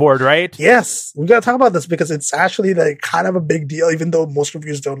swipe keyboard, right? Yes, we got to talk about this because it's actually like kind of a big deal, even though most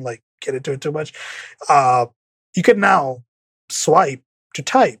reviews don't like get into it too much. You can now swipe to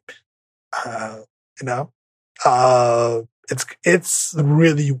type. It's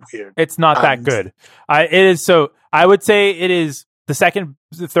really weird. It's not that good. It is. So I would say it is the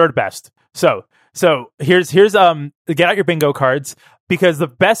third best. So here's get out your bingo cards, because the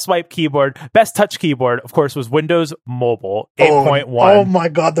best touch keyboard, of course, was Windows Mobile 8.1. Oh my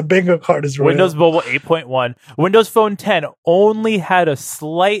God, the bingo card is real. Windows Mobile 8.1. Windows Phone 10 only had a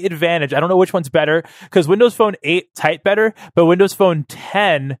slight advantage. I don't know which one's better, because Windows Phone 8 typed better, but Windows Phone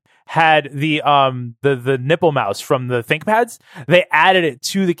 10 had the nipple mouse from the ThinkPads. They added it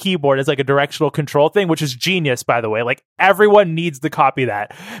to the keyboard as like a directional control thing, which is genius, by the way. Like everyone needs to copy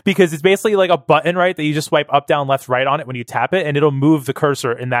that, because it's basically like a button, right, that you just swipe up, down, left, right on it when you tap it, and it'll move the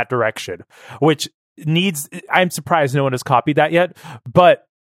cursor in that direction, which I'm surprised no one has copied that yet. But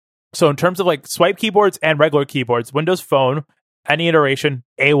so in terms of like swipe keyboards and regular keyboards, Windows Phone, any iteration,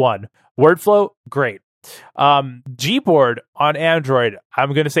 A1. WordFlow, great. Gboard on Android,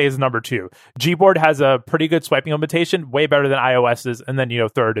 I'm going to say is number 2. Gboard has a pretty good swiping implementation, way better than iOS's, and then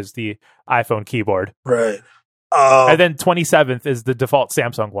third is the iPhone keyboard. Right. And then 27th is the default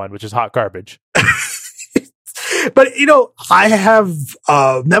Samsung one, which is hot garbage. But I have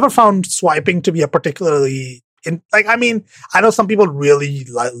never found swiping to be a particularly I know some people really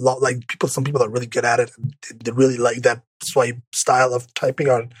some people are really good at it, and they really like that swipe style of typing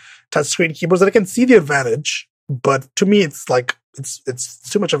on touchscreen keyboards, and I can see the advantage. But to me, it's like it's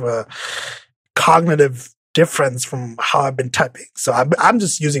too much of a cognitive difference from how I've been typing. So I'm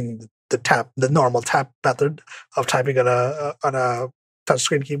just using the normal tap method of typing on a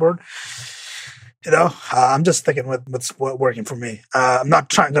touchscreen keyboard. I'm just sticking with what's working for me. I'm not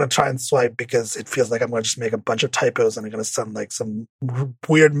going to try and swipe, because it feels like I'm going to just make a bunch of typos and I'm going to send like some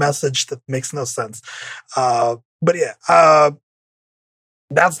weird message that makes no sense. But yeah,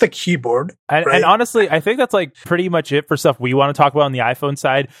 that's the keyboard. And honestly, I think that's like pretty much it for stuff we want to talk about on the iPhone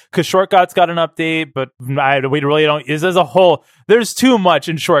side, because Shortcuts got an update, but we really don't. As a whole, there's too much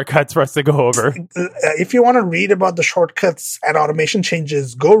in Shortcuts for us to go over. If you want to read about the Shortcuts and automation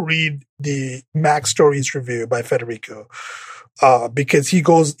changes, go read the Mac Stories review by Federico, because he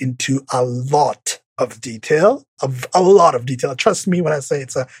goes into a lot of detail. Trust me when I say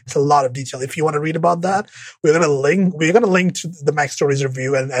it's a lot of detail. If you want to read about that, we're gonna link to the Mac Stories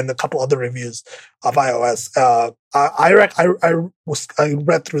review and a couple other reviews of iOS. I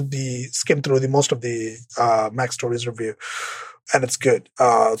skimmed through most of the Mac Stories review, and it's good.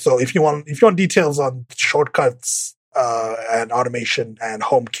 So if you want details on Shortcuts and automation and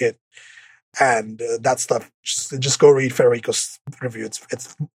HomeKit and that stuff, just go read Federico's review.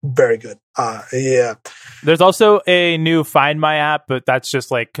 It's very good. Yeah. There's also a new Find My app, but that's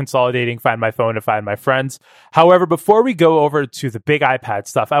just like consolidating Find My Phone and Find My Friends. However, before we go over to the big iPad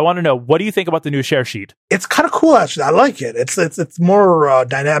stuff, I want to know, what do you think about the new share sheet? It's kind of cool, actually. I like it. It's more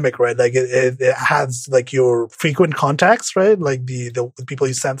dynamic, right? Like it has like your frequent contacts, right? Like the people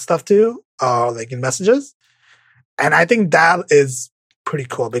you send stuff to, like in messages. And I think that is pretty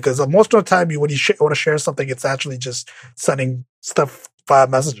cool, because most of the time when you want to share something, it's actually just sending stuff via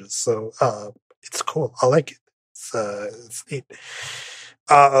messages. So it's cool. I like it. It's neat.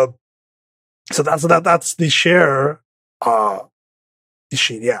 So that's the share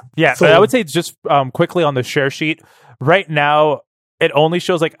sheet. Yeah. Yeah. So I would say just quickly on the share sheet right now, it only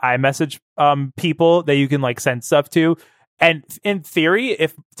shows like iMessage people that you can like send stuff to. And in theory,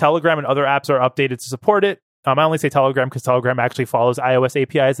 if Telegram and other apps are updated to support it, I only say Telegram because Telegram actually follows iOS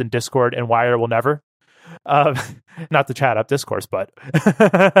APIs, and Discord and Wire will never. Not the chat up discourse, but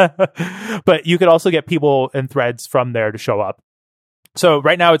but you could also get people and threads from there to show up. So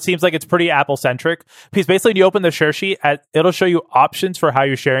right now it seems like it's pretty Apple centric, because basically when you open the share sheet, it'll show you options for how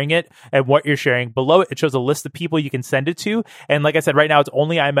you're sharing it and what you're sharing. Below it, it shows a list of people you can send it to. And like I said, right now it's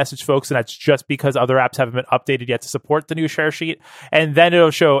only iMessage folks, and that's just because other apps haven't been updated yet to support the new share sheet. And then it'll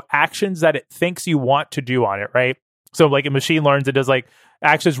show actions that it thinks you want to do on it, right? So like a machine learns, it does like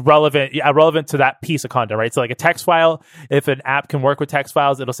actions relevant to that piece of content, right? So like a text file, if an app can work with text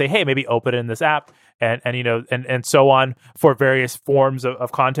files, it'll say, hey, maybe open it in this app, and so on for various forms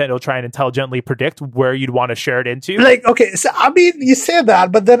of content. It'll try and intelligently predict where you'd want to share it into. Like, okay, so I mean, you say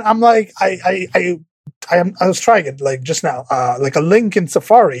that, but then I'm like, I was trying it like just now, like a link in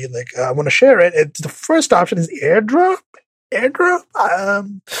Safari, like I want to share it. The first option is AirDrop.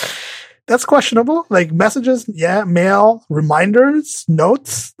 That's questionable. Like messages, yeah, mail, reminders,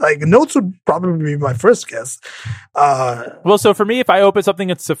 notes. Like notes would probably be my first guess. Well, so for me, if I open something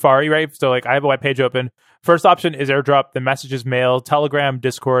in Safari, right? So like I have a web page open. First option is AirDrop, then messages, mail, Telegram,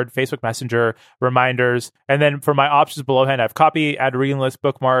 Discord, Facebook Messenger, reminders, and then for my options belowhand, I have copy, add reading list,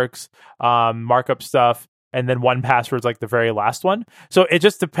 bookmarks, markup stuff, and then 1Password is like the very last one. So it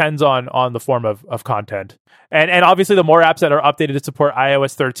just depends on the form of content. And obviously the more apps that are updated to support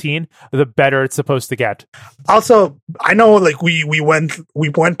iOS 13, the better it's supposed to get. Also, I know like we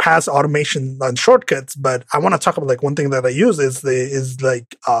went past automation on shortcuts, but I want to talk about like one thing that I use is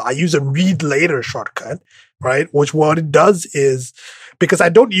I use a read later shortcut, right? Which what it does is, because I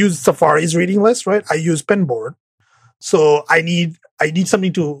don't use Safari's reading list, right? I use Pinboard. So I need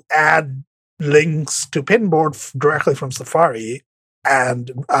something to add links to Pinboard directly from Safari, and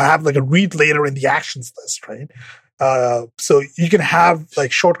I have like a read later in the actions list, right? So you can have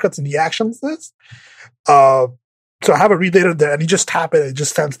like shortcuts in the actions list. So I have a read later there, and you just tap it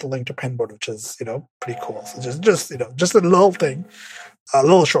just sends the link to Pinboard, which is pretty cool. So just a little thing, a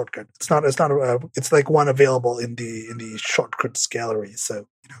little shortcut. It's like one available in the shortcuts gallery. So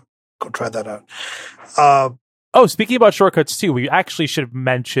go try that out. Oh, speaking about shortcuts too, we actually should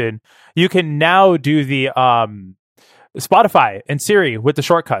mention you can now do the Spotify and Siri with the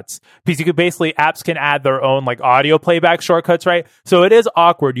shortcuts, because you could basically, apps can add their own like audio playback shortcuts, right? So it is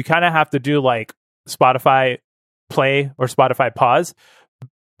awkward. You kind of have to do like Spotify play or Spotify pause,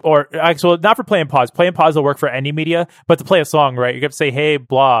 or actually not for play and pause. Play and pause will work for any media, but to play a song, right? You have to say, hey,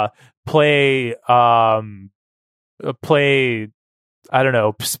 blah, play, I don't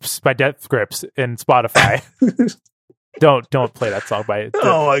know, by Death Grips in Spotify. Don't play that song by.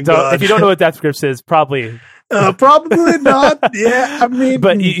 Oh my god! If you don't know what Death Grips is, probably not. Yeah, I mean,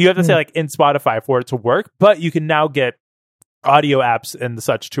 but you have to say like in Spotify for it to work. But you can now get audio apps and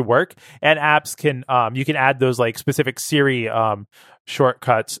such to work, and apps can you can add those like specific Siri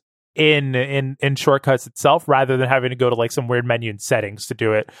shortcuts in shortcuts itself, rather than having to go to like some weird menu in settings to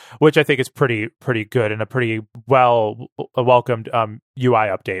do it, which I think is pretty good and a pretty welcomed UI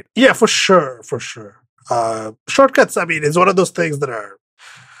update. Yeah, for sure. Shortcuts, I mean, is one of those things that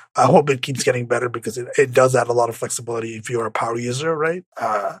I hope it keeps getting better, because it does add a lot of flexibility if you're a power user, right?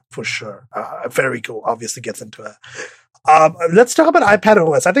 For sure. Very cool. Obviously gets into it. Let's talk about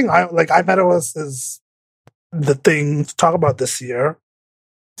iPadOS. I think iPadOS is the thing to talk about this year.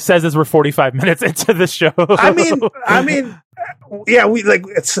 Says as we're 45 minutes into the show. I mean, yeah,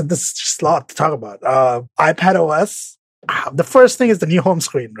 this is just a lot to talk about. iPadOS. The first thing is the new home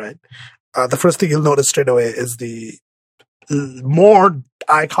screen, right? The first thing you'll notice straight away is the more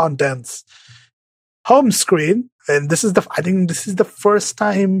icon dense home screen, and I think this is the first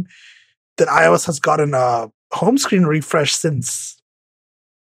time that iOS has gotten a home screen refresh since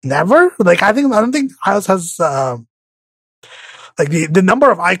never. Like I don't think iOS has. Like the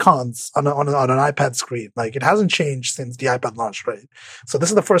number of icons on an iPad screen, like it hasn't changed since the iPad launched, right? So this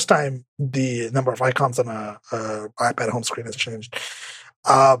is the first time the number of icons on a iPad home screen has changed.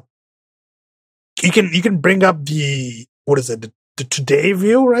 You can bring up the today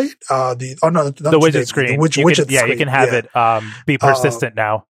view, right? The widget screen. Widget screen. You can have it be persistent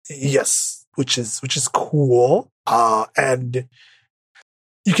now. Yes, which is cool. And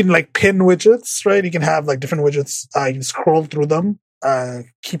you can like pin widgets, right? You can have like different widgets. You can scroll through them,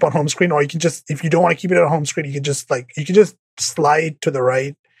 keep on home screen, or you can just, if you don't want to keep it on home screen, you can just slide to the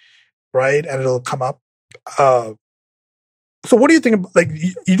right, and it'll come up. So what do you think about, like,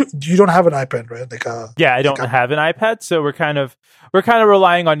 you don't have an iPad, right? Like yeah, I don't have an iPad, so we're kind of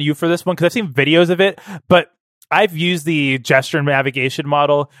relying on you for this one, because I've seen videos of it, but I've used the gesture navigation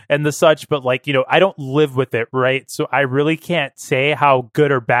model and the such, but like, I don't live with it, right? So I really can't say how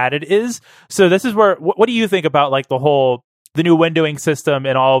good or bad it is. So this is where, what do you think about like the new windowing system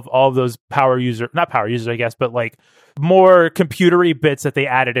and all of those not power users, I guess, but like more computery bits that they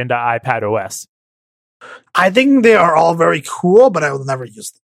added into iPadOS? I think they are all very cool, but I will never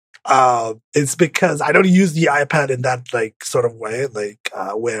use them. It's because I don't use the iPad in that like sort of way, like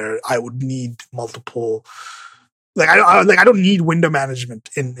where I would need multiple. Like I don't need window management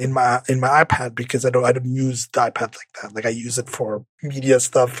in my iPad, because I don't use the iPad like that. Like I use it for media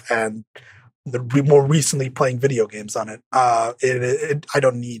stuff and more recently playing video games on it. I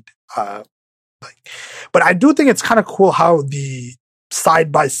don't need but I do think it's kind of cool how the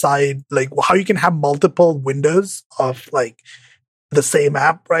side by side, like how you can have multiple windows of like the same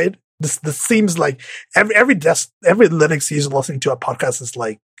app, right? This seems like every Linux user listening to a podcast is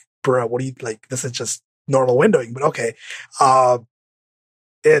like, bro, what do you like? This is just normal windowing, but okay.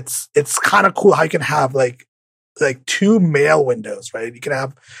 It's kind of cool how you can have like two mail windows, right? You can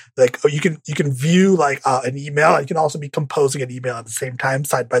have like, you can view like an email. You can also be composing an email at the same time,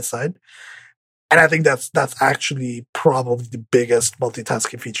 side by side. And I think that's actually probably the biggest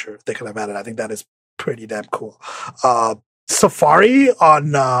multitasking feature they could have added. I think that is pretty damn cool. Safari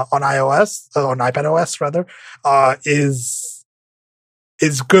on iOS, on iPadOS rather, is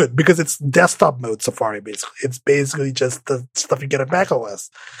good because it's desktop mode Safari basically. It's basically just the stuff you get on macOS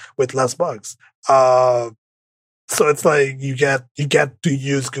with less bugs. So it's like you get to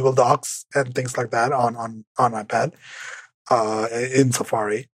use Google Docs and things like that on iPad in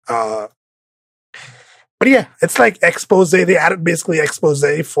Safari. But yeah, it's like Expose. They added basically Expose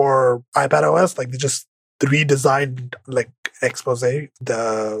for iPadOS. Like they just redesigned like Expose,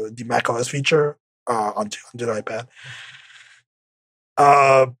 the macOS feature onto the iPad.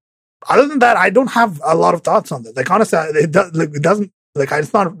 Other than that, I don't have a lot of thoughts on this. Like honestly, it doesn't like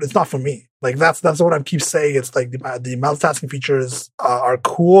it's not for me. Like that's what I keep saying. It's like the multitasking features are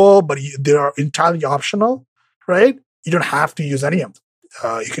cool, but they are entirely optional, right? You don't have to use any of them.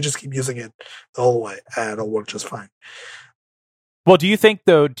 You could just keep using it the whole way, and it'll work just fine. Well, do you think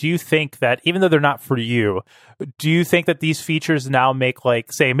that even though they're not for you, do you think that these features now make,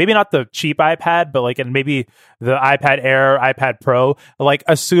 like, say, maybe not the cheap iPad, but like, and maybe the iPad Air, iPad Pro, like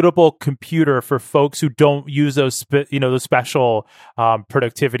a suitable computer for folks who don't use those, those special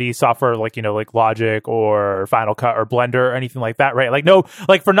productivity software, like, like Logic or Final Cut or Blender or anything like that, right? Like, no,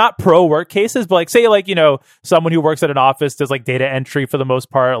 like for not pro work cases, but like, say, like, someone who works at an office does like data entry for the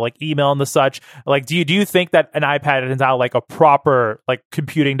most part, like email and the such. Like, do you think that an iPad is now like a proper like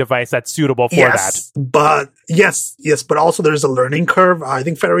computing device that's suitable for that? But yes, but also there's a learning curve. I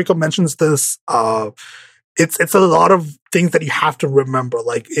think Federico mentions this. It's a lot of things that you have to remember.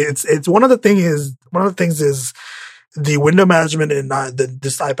 Like it's one of the things is the window management in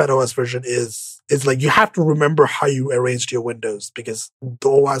this iPadOS version is like you have to remember how you arranged your windows because the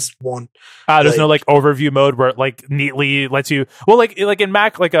OS won't. There's no like overview mode where it like neatly lets you. Well, like in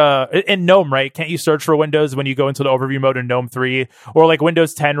Mac, like in GNOME, right? Can't you search for windows when you go into the overview mode in GNOME 3 or like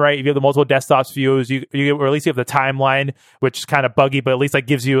Windows 10, right? If you have the multiple desktops views, you or at least you have the timeline, which is kind of buggy, but at least like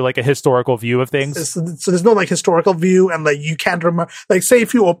gives you like a historical view of things. So there's no like historical view, and like you can't remember. Like say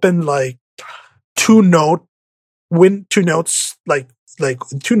if you open like two notes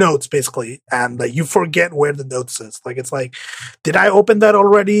basically, and like you forget where the notes is. Like it's like, did I open that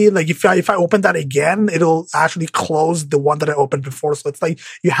already? Like if I open that again, it'll actually close the one that I opened before. So it's like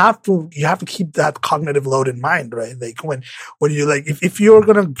you have to keep that cognitive load in mind, right? Like when you like if you're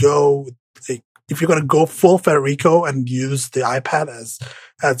gonna go full Federico and use the iPad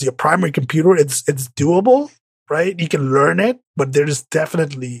as your primary computer, it's doable, right? You can learn it, but there's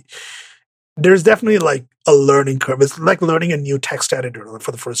definitely like a learning curve. It's like learning a new text editor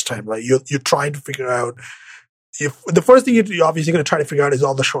for the first time, right? You're trying to figure out if the first thing you're obviously going to try to figure out is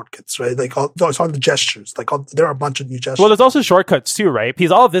all the shortcuts, right? Like all the gestures. Like there are a bunch of new gestures. Well, there's also shortcuts too, right?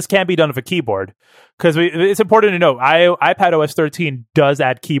 Because all of this can be done with a keyboard. Because it's important to note, iPadOS 13 does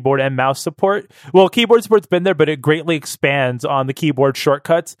add keyboard and mouse support. Well, keyboard support's been there, but it greatly expands on the keyboard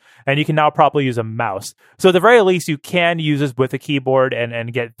shortcuts, and you can now probably use a mouse. So at the very least, you can use this with a keyboard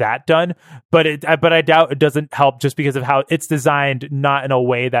and get that done. But I doubt it doesn't help just because of how it's designed, not in a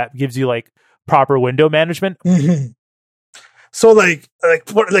way that gives you like proper window management. Mm-hmm. So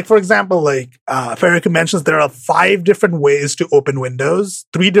for example, Federico mentions there are 5 different ways to open Windows,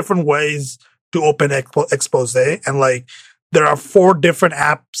 3 different ways to open Expose, and like there are 4 different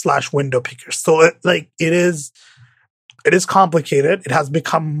app/window pickers. So it is complicated. It has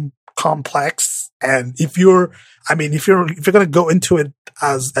become complex, and if you're gonna go into it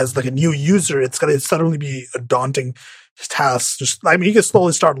as like a new user, it's gonna suddenly be a daunting task. You can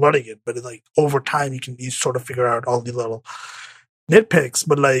slowly start learning it, but like over time you sort of figure out all the little nitpicks.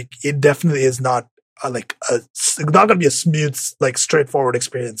 But like it definitely is not it's not gonna be a smooth, like straightforward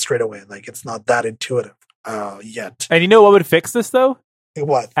experience straight away. Like it's not that intuitive yet. And you know what would fix this though?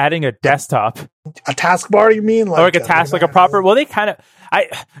 What? Adding a desktop, a taskbar. You mean like a task, like a proper? Well, they kind of.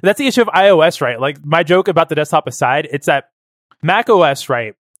 That's the issue of iOS, right? Like my joke about the desktop aside, it's that Mac OS,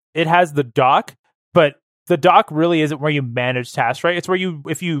 right? It has the dock, but the dock really isn't where you manage tasks, right? It's where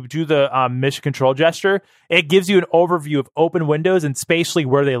if you do the mission control gesture, it gives you an overview of open windows and spatially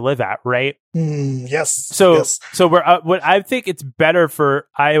where they live at, right? Yes. So what I think it's better for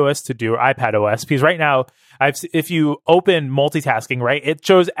iOS to do, or iPad OS, because right now, if you open multitasking, right, it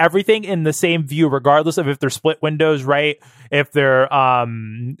shows everything in the same view, regardless of if they're split windows, right? If they're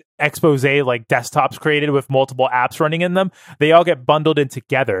expose like desktops created with multiple apps running in them, they all get bundled in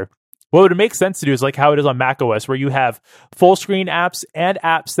together. What would make sense to do is like how it is on macOS, where you have full screen apps and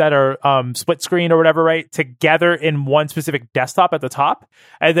apps that are split screen or whatever, right, together in one specific desktop at the top,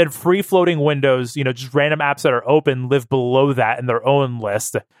 and then free floating windows, just random apps that are open live below that in their own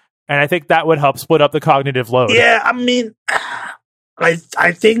list. And I think that would help split up the cognitive load. Yeah, I mean, I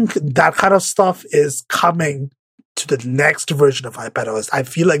think that kind of stuff is coming to the next version of iPadOS. I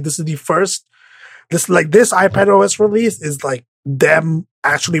feel like this is the first. This iPadOS release is like them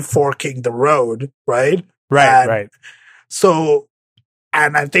actually forking the road, right? Right. So,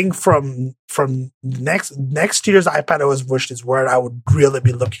 and I think from next year's iPadOS version is where I would really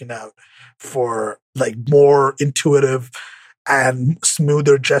be looking out for like more intuitive and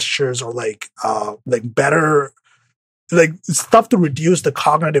smoother gestures, or like better, like stuff to reduce the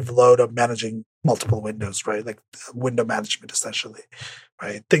cognitive load of managing multiple windows, right? Like window management, essentially,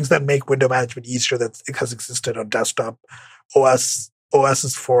 right? Things that make window management easier that it has existed on desktop OSs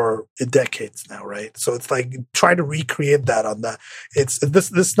for decades now, right? So it's like try to recreate that on the.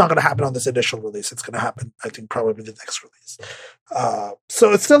 This is not going to happen on this initial release. It's going to happen, I think, probably the next release.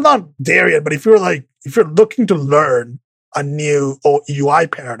 So it's still not there yet. But if you're looking to learn a new UI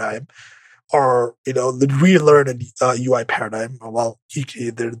paradigm, or relearn a UI paradigm, well,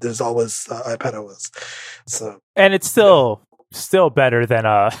 there's always iPadOS. So, and it's still better than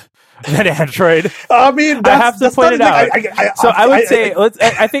Android. I mean, I have to point it out. I would say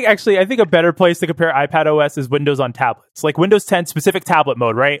I think a better place to compare iPadOS is Windows on tablets, like Windows 10 specific tablet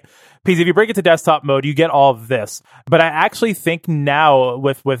mode, right? Because if you bring it to desktop mode, you get all of this. But I actually think now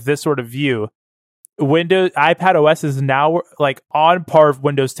with this sort of view, iPadOS is now like on par with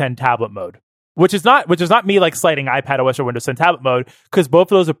Windows 10 tablet mode, which is not me like slighting iPadOS or Windows 10 tablet mode, because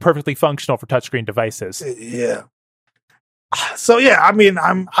both of those are perfectly functional for touchscreen devices. Yeah. So yeah, I mean,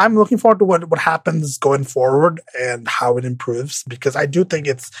 I'm looking forward to what happens going forward and how it improves, because I do think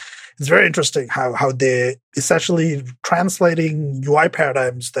it's very interesting how they essentially translating UI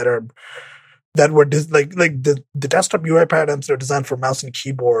paradigms that were like the desktop UI paradigms that are designed for mouse and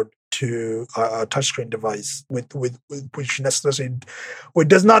keyboard to a touchscreen device with which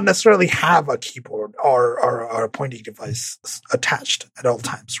does not necessarily have a keyboard or a pointing device attached at all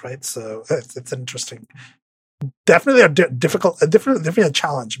times, right? So it's interesting. Definitely definitely a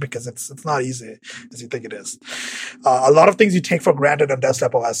challenge, because it's not easy as you think it is. A lot of things you take for granted on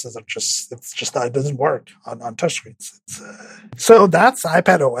desktop OSs are just not, it doesn't work on touchscreens. So that's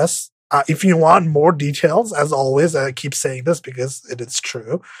iPadOS. If you want more details, as always, I keep saying this because it is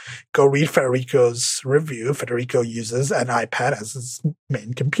true, go read Federico's review. Federico uses an iPad as his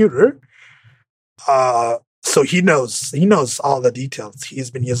main computer. So he knows all the details. He's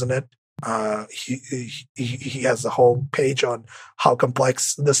been using it. He has a whole page on how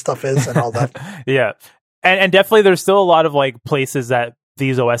complex this stuff is and all that. Yeah. And definitely there's still a lot of like places that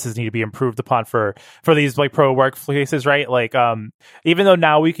these OSs need to be improved upon for these like pro workplaces, right? Like even though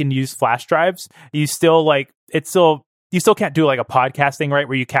now we can use flash drives, you still can't do like a podcasting, right,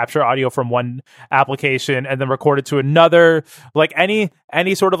 where you capture audio from one application and then record it to another. Like any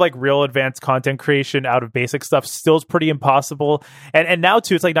sort of like real advanced content creation out of basic stuff still is pretty impossible. And now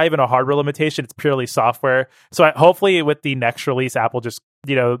too, it's like not even a hardware limitation; it's purely software. So hopefully, with the next release, Apple just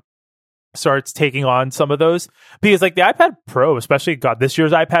starts taking on some of those, because like the iPad Pro, especially this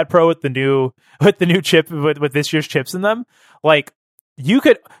year's iPad Pro with the new chip with this year's chips in them, like you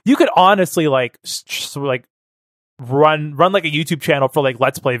could honestly like run like a YouTube channel for like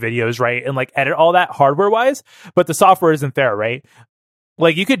Let's Play videos, right? And like edit all that hardware wise, but the software isn't there, right?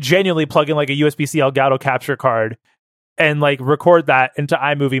 Like you could genuinely plug in like a USB-C Elgato capture card and like record that into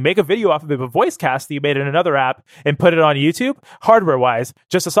iMovie, make a video off of it, but voice cast that you made in another app and put it on YouTube. Hardware wise,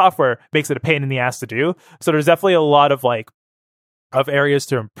 just the software makes it a pain in the ass to do. So there's definitely a lot of areas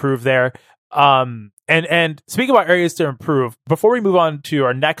to improve there. And speaking about areas to improve, before we move on to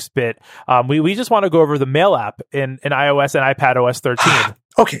our next bit, we just want to go over the Mail app in iOS and iPadOS 13.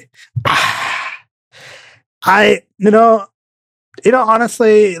 Okay.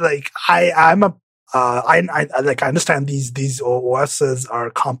 Honestly, like I understand these OSs are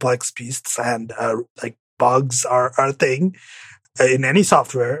complex beasts, and like bugs are a thing in any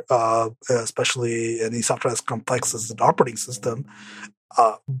software, especially any software as complex as an operating system.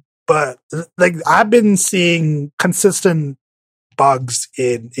 But like I've been seeing consistent bugs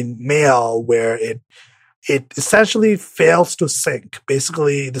in mail where it essentially fails to sync.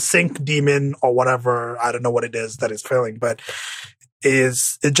 Basically, the sync daemon or whatever, I don't know what it is that is failing, but it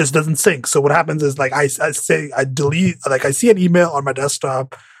just doesn't sync. So what happens is like I delete, like I see an email on my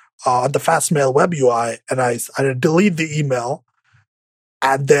desktop on the Fastmail web UI, and I delete the email,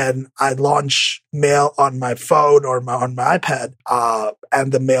 and then I launch mail on my phone or on my iPad,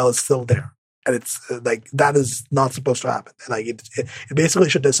 and the mail is still there. And it's like that is not supposed to happen. Like it basically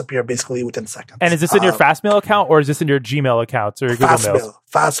should disappear basically within seconds. And is this in your Fastmail account or is this in your Gmail accounts or your Google Mails?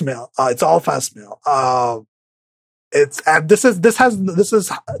 Fastmail. It's all Fastmail.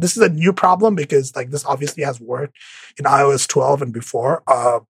 This is a new problem because like this obviously has worked in iOS 12 and before.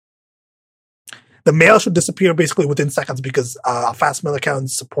 The mail should disappear basically within seconds because Fastmail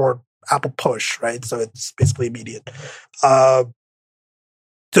accounts support Apple Push, right? So it's basically immediate.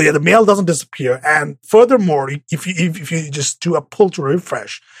 So yeah, the mail doesn't disappear, and furthermore, if you just do a pull to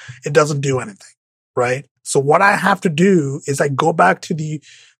refresh, it doesn't do anything, right? So what I have to do is I go back to the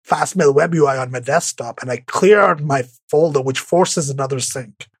Fastmail web UI on my desktop and I clear out my folder, which forces another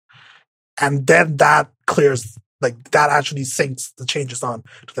sync, and then that clears, like that actually syncs the changes on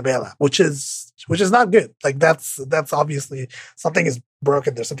to the mail app, which is not good. Like that's obviously something is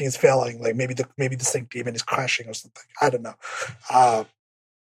broken there, something is failing. Like maybe the sync daemon is crashing or something. I don't know.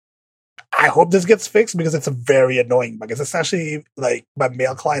 I hope this gets fixed because it's a very annoying bug. It's essentially like my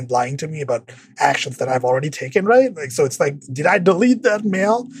mail client lying to me about actions that I've already taken, right? Like, so it's like, did I delete that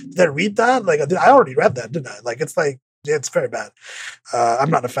mail? Did I read that? Like, I already read that, didn't I? Like, it's like, it's very bad. I'm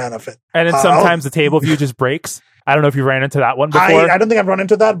not a fan of it. And then sometimes the table view just breaks. I don't know if you ran into that one before. I don't think I've run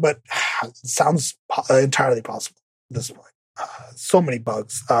into that, but it sounds entirely possible at this point. So many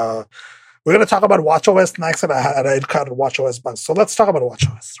bugs. We're going to talk about watchOS next, and I encountered watchOS bugs. So let's talk about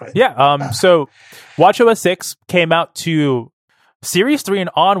watchOS, right? Yeah. So watchOS 6 came out to Series 3 and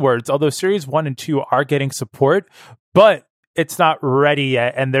onwards, although Series 1 and 2 are getting support, but it's not ready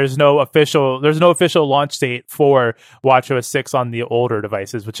yet, and there's no official launch date for watchOS 6 on the older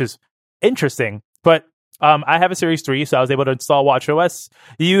devices, which is interesting. But I have a Series 3, so I was able to install watchOS.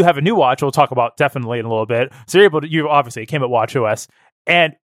 You have a new watch, we'll talk about definitely in a little bit. So you obviously came at watchOS,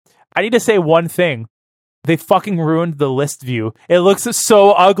 and I need to say one thing. They fucking ruined the list view. It looks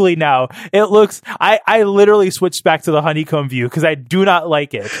so ugly now. I literally switched back to the honeycomb view because I do not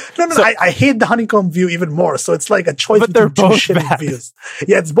like it. No, I hate the honeycomb view even more. So it's like a choice but they're between both two shitty bad. views.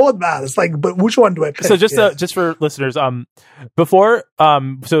 Yeah, it's both bad. It's like, but which one do I pick? So just for listeners, before,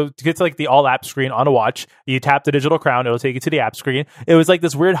 so to get to like the all app screen on a watch, you tap the digital crown, it'll take you to the app screen. It was like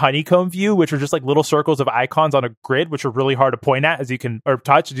this weird honeycomb view, which are just like little circles of icons on a grid, which are really hard to point at or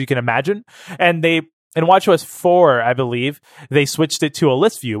touch, as you can imagine. And in watchOS 4, I believe, they switched it to a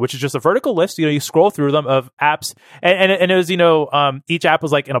list view, which is just a vertical list. You scroll through them of apps, and it was, each app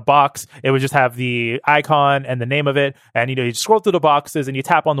was like in a box. It would just have the icon and the name of it, and you just scroll through the boxes and you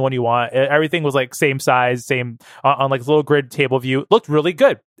tap on the one you want. Everything was like same size, same on like a little grid table view. It looked really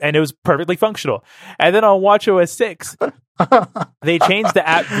good, and it was perfectly functional. And then on watchOS 6, they changed the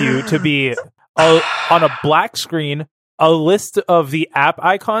app view to be on a black screen, a list of the app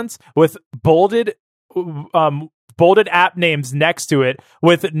icons with bolded app names next to it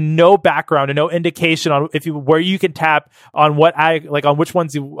with no background and no indication on where you can tap on on which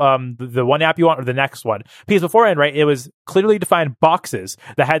ones the one app you want or the next one. Because beforehand, right, it was clearly defined boxes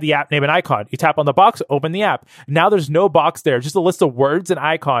that had the app name and icon. You tap on the box, open the app. Now there's no box there, just a list of words and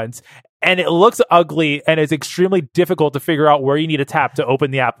icons. And it looks ugly, and it's extremely difficult to figure out where you need to tap to open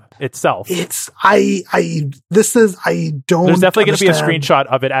the app itself. I don't. There's definitely going to be a screenshot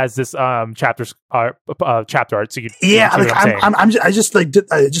of it as this chapter art, so you yeah. see Like what I'm saying. I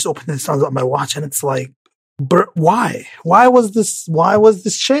just opened this on my watch, and it's like, why? Why was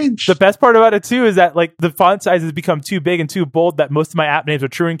this changed? The best part about it too is that like the font sizes become too big and too bold that most of my app names are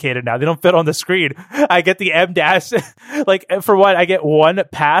truncated now. They don't fit on the screen. I get the M dash, like for what I get one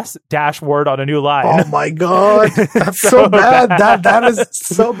pass dash word on a new line. Oh my god, that's so bad. That is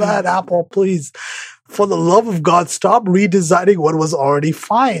so bad. Apple, please, for the love of God, stop redesigning what was already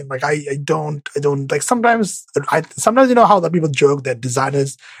fine. Like I don't like sometimes how that people joke that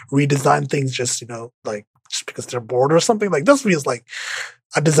designers redesign things just because they're bored or something. Like this feels like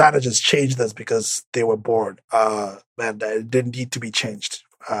a designer just changed this because they were bored. And it didn't need to be changed.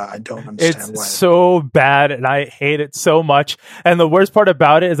 I don't understand It's why. so bad, and I hate it so much. And the worst part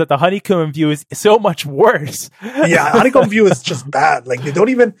about it is that the Honeycomb view is so much worse. Yeah, Honeycomb view is just bad. Like they don't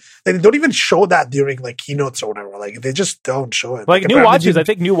even show that during like keynotes or whatever. Like they just don't show it. Like new watches, I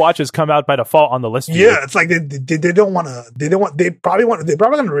think new watches come out by default on the list view. Yeah, it's like they don't want to. They're probably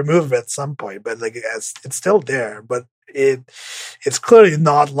going to remove it at some point, but like it's still there. But it's clearly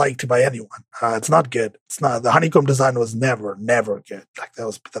not liked by anyone. It's not good. It's not. The Honeycomb design was never good. Like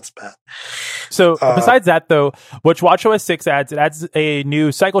that's bad. So besides that, though, which WatchOS 6 adds, it adds a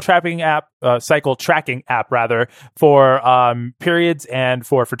new cycle tracking app rather, for periods and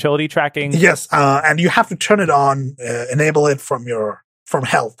for fertility tracking. Yes, and you have to turn it on, enable it from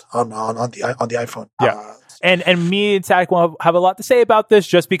health on the iPhone. Yeah. And me and Sadik will have a lot to say about this,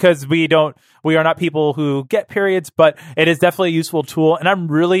 just because we are not people who get periods, but it is definitely a useful tool. And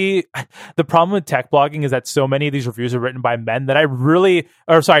the problem with tech blogging is that so many of these reviews are written by men that let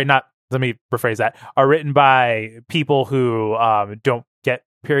me rephrase that, are written by people who don't get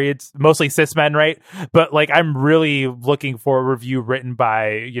periods, mostly cis men, right? But like, I'm really looking for a review written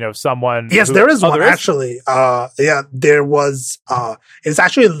by, someone. Yes, there is one actually. There was. It's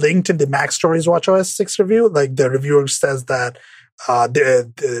actually linked in the Mac Stories WatchOS 6 review. Like the reviewer says that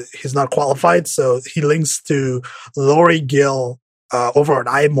he's not qualified, so he links to Laurie Gill over at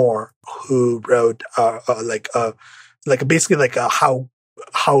iMore, who wrote basically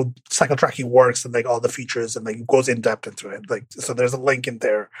how cycle tracking works and like all the features, and like goes in depth into it. Like, so there's a link in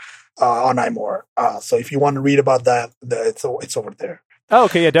there on iMore. So if you want to read about that, it's over there. Oh,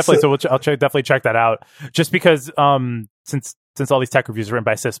 okay, yeah, definitely. So I'll definitely check that out. Just because since all these tech reviews are written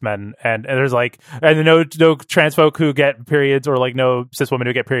by cis men, and there's like, and no trans folk who get periods, or like no cis women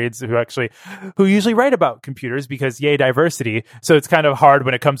who get periods who usually write about computers, because yay, diversity. So it's kind of hard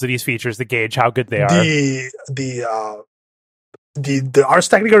when it comes to these features to gauge how good they are. The Ars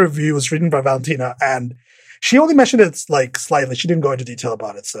Technica review was written by Valentina, and she only mentioned it like slightly. She didn't go into detail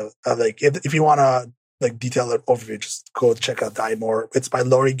about it. So like if you want to like detailed overview, just go check out iMore. It's by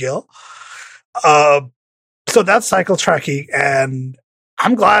Laurie Gill. So that's cycle tracking, and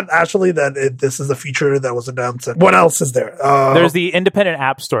I'm glad actually that this is a feature that was announced. And what else is there? There's the independent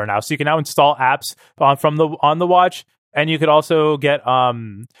app store now, so you can now install apps on the watch. And you could also make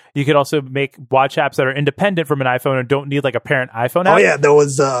watch apps that are independent from an iPhone and don't need like a parent iPhone app. Oh yeah, there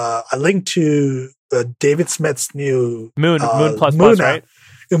was a link to David Smith's new Moon Plus Plus, right?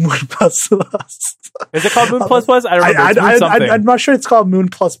 Moon Plus Plus. Is it called Moon Plus Plus? I don't remember. I'm not sure it's called Moon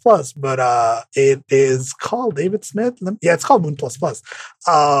Plus Plus, but it is called David Smith. Yeah, it's called Moon Plus Plus.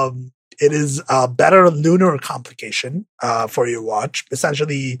 It is a better lunar complication for your watch.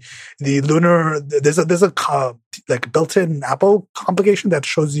 Essentially, the lunar there's a like built-in Apple complication that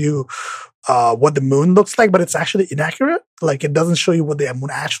shows you what the moon looks like, but it's actually inaccurate. Like it doesn't show you what the moon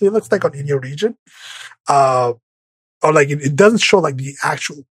actually looks like in your region, or like it doesn't show like the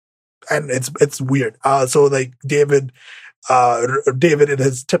actual, and it's weird. So like David in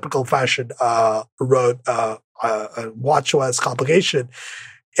his typical fashion wrote a WatchOS complication.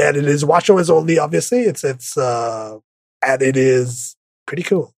 And it is WatchOS only, obviously. It's and it is pretty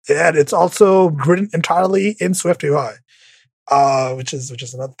cool. And it's also written entirely in SwiftUI, which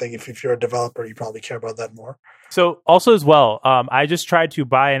is another thing. If you're a developer, you probably care about that more. So also as well, I just tried to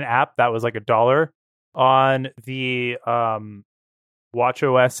buy an app that was like $1 on the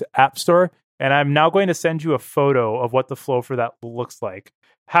WatchOS App Store, and I'm now going to send you a photo of what the flow for that looks like.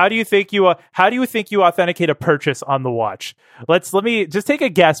 How do you think you authenticate a purchase on the watch? Let me just take a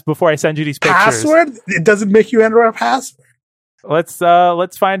guess before I send you these pictures. Password? It doesn't make you enter a password. Let's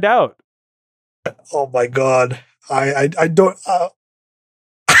find out. Oh my god. I don't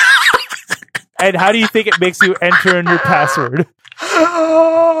And how do you think it makes you enter in your password?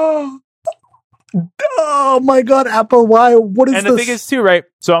 Oh my god, Apple, why? What is this? And the thing is too, right?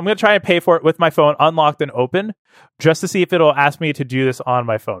 So I'm going to try and pay for it with my phone unlocked and open, just to see if it'll ask me to do this on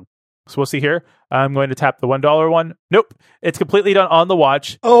my phone. So we'll see here. I'm going to tap the $1 one. Nope. It's completely done on the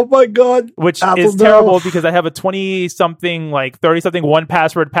watch. Oh my god. Which Apple, is terrible because I have a 20-something, like 30-something one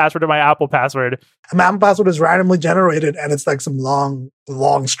password to my Apple password. My Apple password is randomly generated, and it's like some long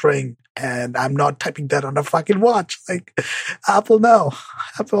string. And I'm not typing that on a fucking watch. Like, Apple, no.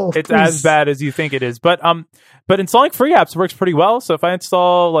 Apple, it's please. as bad as you think it is. But installing free apps works pretty well. So if I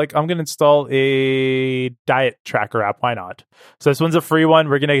install, like, I'm going to install a diet tracker app. Why not? So this one's a free one.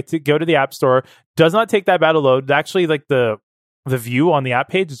 We're going to go to the App Store. Does not take that bad to load. Actually, like, the view on the app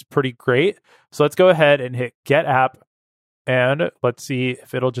page is pretty great. So let's go ahead and hit Get App. And let's see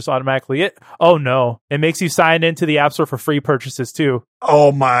if it'll just automatically Oh no, it makes you sign into the App Store for free purchases too.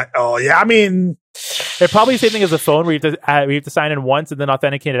 Oh yeah. I mean, It probably the same thing as a phone where you have to sign in once and then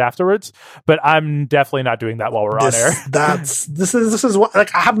authenticate it afterwards. But I'm definitely not doing that while we're on air. This is what,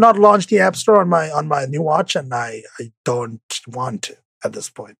 like, I have not launched the App Store on my new watch, and I don't want to at this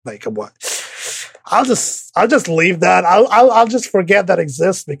point. Like, what? I'll just leave that. I'll just forget that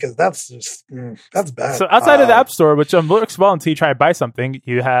exists, because that's bad. So outside of the App Store, which looks well until you try to buy something,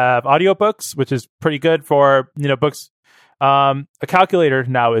 you have audiobooks, which is pretty good for books. A calculator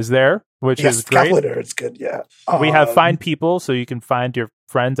now is there, which is great. Calculator, it's good. Yeah, we have Find People, so you can find your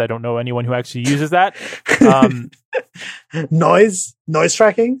friends. I don't know anyone who actually uses that. Noise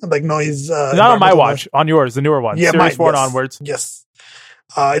tracking, like noise. Not on my watch, on yours, the newer one. Yeah, Series 4 and onwards. Yes,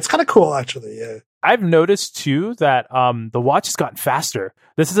 it's kind of cool, actually. Yeah. I've noticed too that the watch has gotten faster.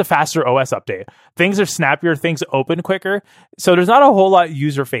 This is a faster OS update. Things are snappier, things open quicker. So there's not a whole lot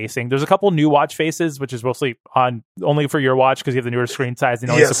user facing. There's a couple new watch faces, which is mostly on only for your watch because you have the newer screen size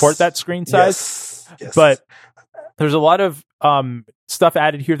and only support that screen size. Yes. But there's a lot of stuff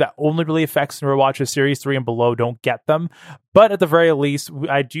added here that only really affects newer watches. Series 3 and below don't get them. But at the very least,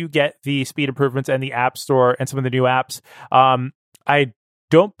 I do get the speed improvements and the App Store and some of the new apps. I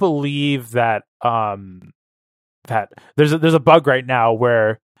don't believe that that there's a bug right now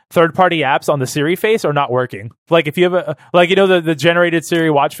where third-party apps on the Siri face are not working. Like if you have the generated Siri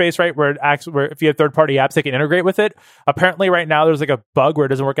watch face, right, where if you have third-party apps they can integrate with it. Apparently right now there's like a bug where it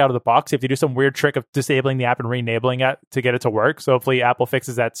doesn't work out of the box. You have to do some weird trick of disabling the app and re-enabling it to get it to work. So hopefully Apple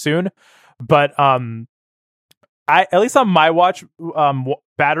fixes that soon. But at least on my watch,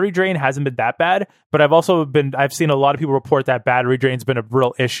 battery drain hasn't been that bad, but I've seen a lot of people report that battery drain's been a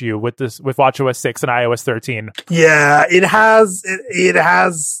real issue with watchOS 6 and iOS 13. Yeah, it has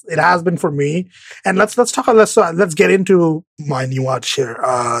been for me. And let's get into my new watch here,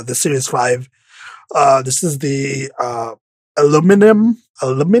 the Series 5. This is the aluminium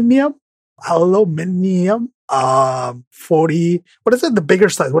 40, what is it? The bigger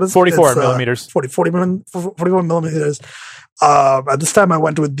size. What is 44 millimeters. 41 millimeters. At this time I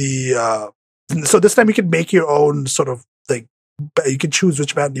went with so this time you can make your own sort of, like, you can choose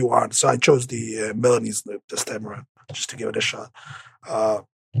which band you want. So I chose the Milanese loop this time around, just to give it a shot.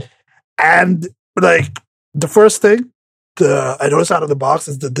 And like the first thing I noticed out of the box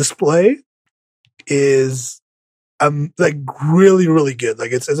is the display is like really, really good.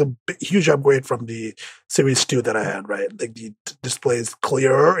 Like it's a huge upgrade from the Series 2 that I had, right? Like the display is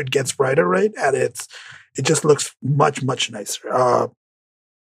clearer, it gets brighter, right? And it just looks much, much nicer.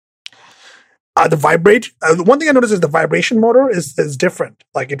 The one thing I noticed is the vibration motor is different.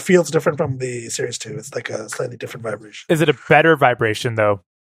 Like it feels different from the Series 2. It's like a slightly different vibration. Is it a better vibration though?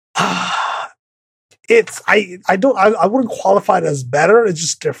 I wouldn't qualify it as better. It's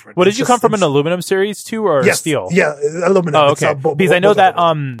just different. Well, did you come from an aluminum Series 2 or steel? Yeah, aluminum. Oh, okay. Because I know that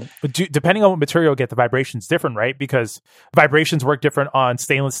depending on what material you get, the vibration's different, right? Because vibrations work different on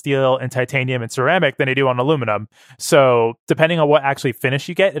stainless steel and titanium and ceramic than they do on aluminum. So depending on what actually finish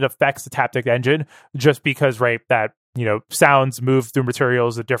you get, it affects the Taptic engine just because, right, that, sounds move through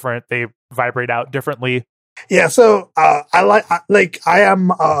materials are different. They vibrate out differently. Yeah, so I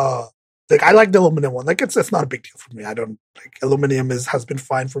like the aluminum one. Like it's not a big deal for me. I don't like aluminum has been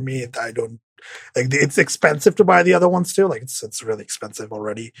fine for me. I don't like it's expensive to buy the other ones too. Like it's really expensive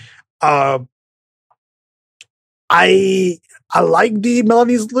already. I like the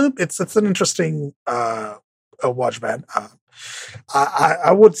Milanese loop. It's an interesting watch band.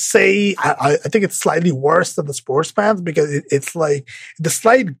 I would say I think it's slightly worse than the sports bands because it's like the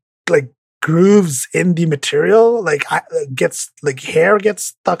slight like grooves in the material, like hair gets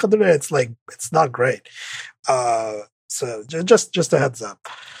stuck under it. It's like it's not great. So just a heads up.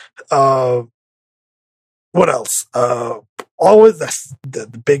 What else? Always that's the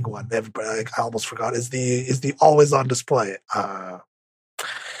big one. Everybody, I almost forgot is the always on display.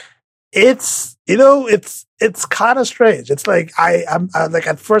 It's kind of strange. It's like I'm like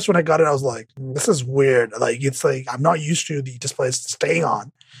at first when I got it, I was like, this is weird. Like it's like I'm not used to the displays staying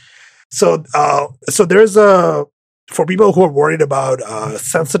on. So there's for people who are worried about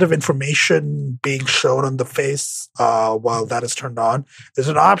sensitive information being shown on the face while that is turned on, there's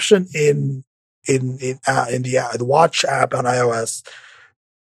an option in the watch app on iOS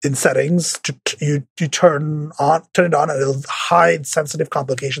in settings you turn it on and it'll hide sensitive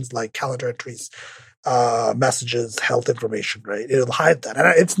complications like calendar entries, messages, health information, right? It'll hide that, and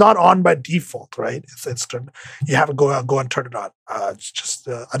it's not on by default, right? It's turned. You have to go and turn it on. It's just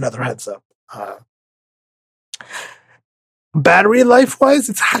another heads up. Battery life wise,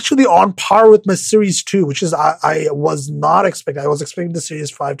 it's actually on par with my Series 2, which is I was not expecting. I was expecting the Series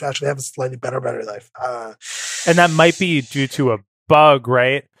 5 to actually have a slightly better battery life. And that might be due to a bug,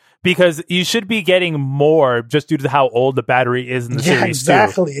 right? because you should be getting more just due to how old the battery is in the series.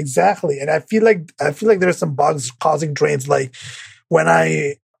 Exactly. And I feel like there's some bugs causing drains. Like when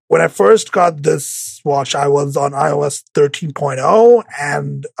I first got this watch, I was on iOS 13.0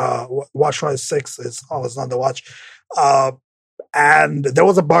 and WatchOS 6 is always on the watch. And there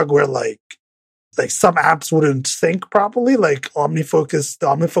was a bug where like some apps wouldn't sync properly. Like the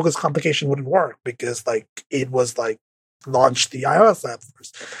OmniFocus complication wouldn't work because like it was like launched the iOS app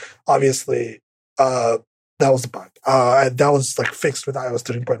first. Obviously, that was the bug. And that was like fixed with iOS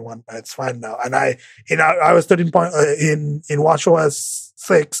 13.1, and it's fine now. And in iOS 13. In WatchOS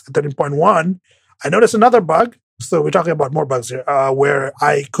 6 13.1, I noticed another bug. So we're talking about more bugs here, where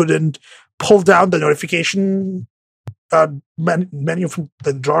I couldn't pull down the notification menu from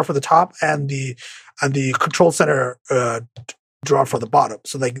the drawer for the top and the control center drawer for the bottom.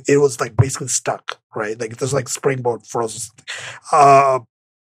 So like it was like basically stuck, right? Like there's like Springboard froze or something.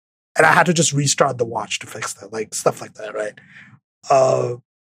 And I had to just restart the watch to fix that, like stuff like that, right? I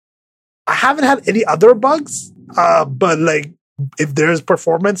haven't had any other bugs, but like if there's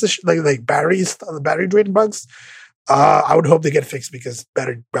performance issue, like battery drain bugs, I would hope they get fixed because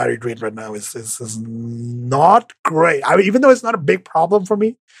battery drain right now is not great. I mean, even though it's not a big problem for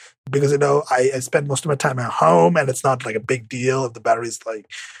me, because I spend most of my time at home and it's not like a big deal if the battery's like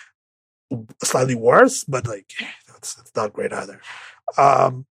slightly worse, but like it's not great either.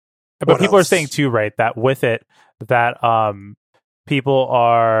 But people are saying too, right, that with it, that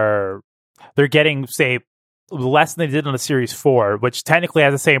they're getting, say, less than they did on the Series 4, which technically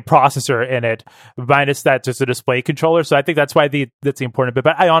has the same processor in it, minus that just a display controller. So I think that's why that's the important bit.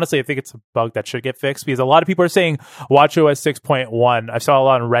 But I honestly think it's a bug that should get fixed because a lot of people are saying WatchOS 6.1. I saw a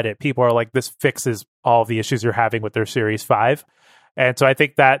lot on Reddit. People are like, this fixes all the issues you're having with their Series 5. And so I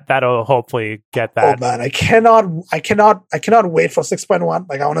think that'll hopefully get that. Oh man, I cannot wait for 6.1.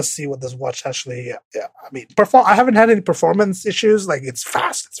 Like I want to see what this watch actually. Yeah. I mean, I haven't had any performance issues. Like it's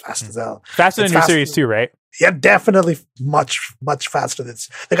fast. It's fast as hell. Faster than your Series 2, right? Yeah, definitely much faster. It's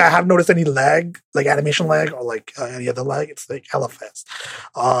like I haven't noticed any lag, like animation lag or like any other lag. It's like hella fast.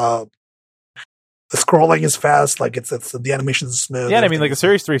 The scrolling is fast, like it's the animation is smooth. Yeah, and I mean, like the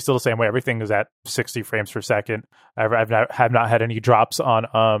Series 3 is still the same way. Everything is at 60 frames per second. Have not had any drops on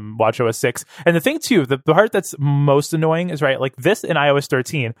WatchOS 6. And the thing too, the part that's most annoying is right, like this in iOS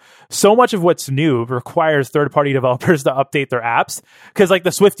 13. So much of what's new requires third-party developers to update their apps because, like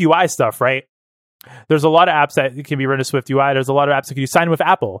the Swift UI stuff, right? There's a lot of apps that can be run to Swift UI. There's a lot of apps that can sign with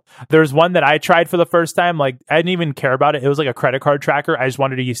Apple. There's one that I tried for the first time. Like I didn't even care about it. It was like a credit card tracker. I just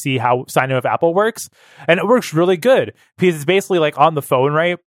wanted to see how signing with Apple works. And it works really good because it's basically like on the phone,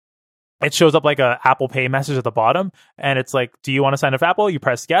 right? It shows up like a Apple Pay message at the bottom. And it's like, do you want to sign up with Apple? You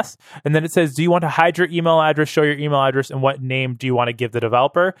press yes. And then it says, do you want to hide your email address, show your email address, and what name do you want to give the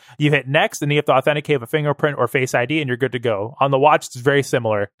developer? You hit next, and you have to authenticate with a fingerprint or Face ID, and you're good to go. On the watch, it's very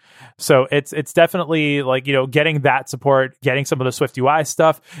similar. So it's definitely like, getting that support, getting some of the Swift UI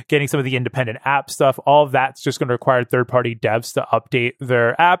stuff, getting some of the independent app stuff. All of that's just going to require third-party devs to update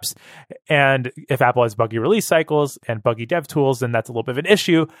their apps. And if Apple has buggy release cycles and buggy dev tools, then that's a little bit of an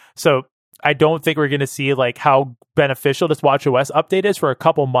issue. So I don't think we're going to see like how beneficial this WatchOS update is for a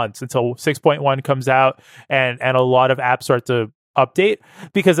couple months until 6.1 comes out and a lot of apps start to update,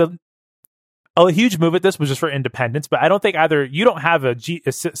 because a huge move at this was just for independence. But I don't think you don't have a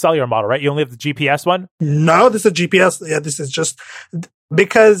cellular model, right? You only have the GPS one? No, this is a GPS. Yeah, this is just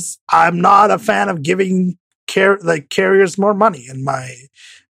because I'm not a fan of giving carriers more money in my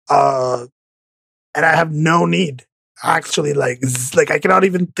and I have no need. Actually, like I cannot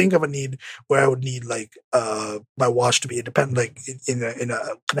even think of a need where I would need like my watch to be independent, like in a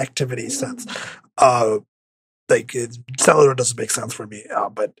connectivity sense. Cellular doesn't make sense for me,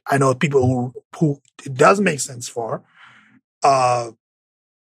 but I know people who it does make sense for. And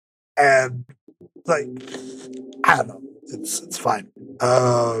like I don't know, it's fine.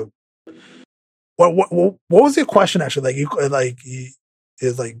 What was your question actually? Is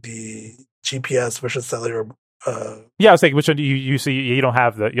like the GPS versus cellular. Yeah, I was thinking, which one do you see? You don't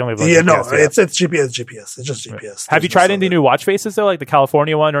have you only have GPS. No, it's GPS. It's just GPS. Have you tried any new watch faces though, like the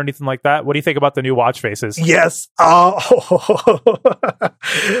California one or anything like that? What do you think about the new watch faces? Yes.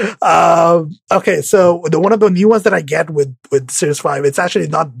 Okay, so one of the new ones that I get with Series 5, it's actually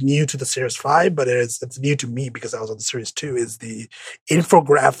not new to the Series 5, but it's new to me because I was on the Series 2. Is the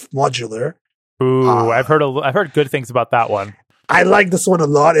Infograph modular? Ooh, I've heard good things about that one. I like this one a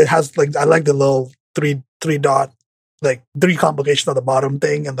lot. It has I like the little three dot, like three complication on the bottom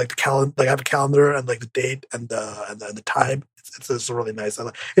thing, and like the calendar, like I have a calendar and like the date and the time. It's really nice.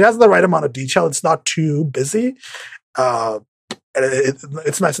 It has the right amount of detail. It's not too busy. and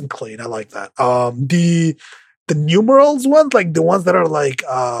it's nice and clean. I like that. The numerals ones, like the ones that are like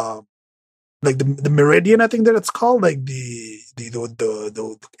the Meridian, I think that it's called, like the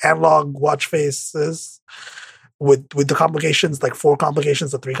analog watch faces with the complications, like 4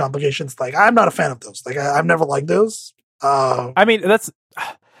 complications or 3 complications. Like, I'm not a fan of those. Like, I've never liked those. I mean, that's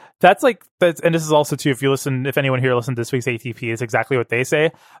like, and this is also too, if anyone here listened to this week's ATP, is exactly what they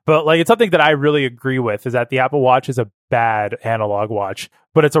say. But like, it's something that I really agree with, is that the Apple Watch is a bad analog watch,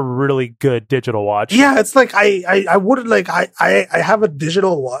 but it's a really good digital watch. Yeah, it's like I wouldn't, like, I have a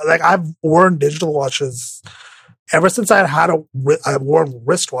digital watch. Like, I've worn digital watches ever since I've worn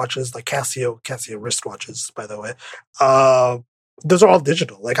wristwatches, like Casio wristwatches, by the way. Those are all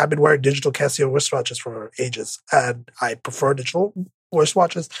digital. Like, I've been wearing digital Casio wristwatches for ages, and I prefer digital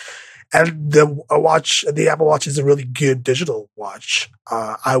wristwatches. And the Apple Watch is a really good digital watch.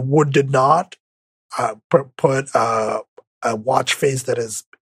 I did not put a watch face that is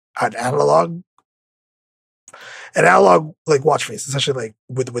an analog like watch face, essentially, like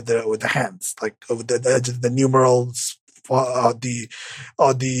with the hands, like with the numerals, the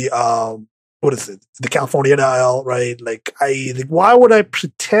what is it? The California dial, right? Like, why would I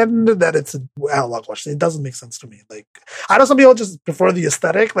pretend that it's an analog watch? It doesn't make sense to me. Like, I know some people just prefer the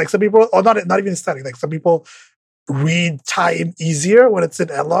aesthetic. Like, some people, or not even aesthetic. Like, some people read time easier when it's in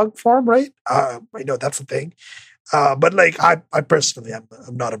analog form, right? I know that's a thing. But like, I personally, I'm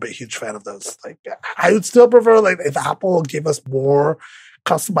not a huge fan of those. Like, I would still prefer, like, if Apple gave us more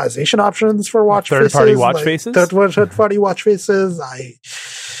customization options for watch faces, third-party watch faces. Third-party watch faces.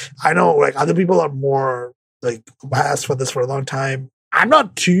 I know, like, other people are more, like, asked for this for a long time. I'm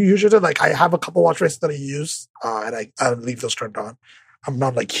not too huge into it. Like, I have a couple watch faces that I use, and I leave those turned on. I'm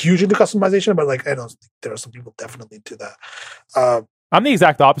not, like, huge into customization, but, like, I know there are some people definitely into that. I'm the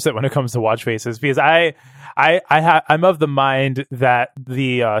exact opposite when it comes to watch faces, because I'm of the mind that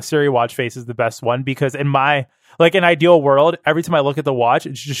the Siri watch face is the best one, because in my, like, an ideal world, every time I look at the watch,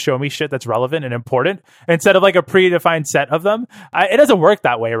 it should just show me shit that's relevant and important instead of like a predefined set of them. It doesn't work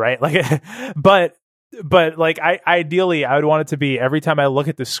that way, right? Like, but like, ideally, I would want it to be every time I look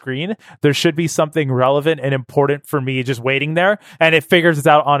at the screen, there should be something relevant and important for me just waiting there, and it figures it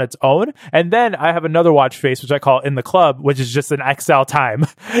out on its own. And then I have another watch face, which I call in the club, which is just an XL time.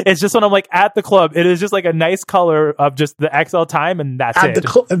 It's just when I'm like at the club, it is just like a nice color of just the XL time, and that's it.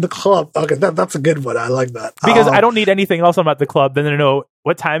 In the club, okay, that's a good one. I like that, because I don't need anything else. I'm at the club, then I know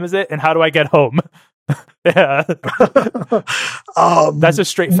what time is it and how do I get home. Yeah, that's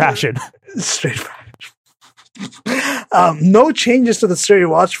just straight fashion. Straight fashion. No changes to the Siri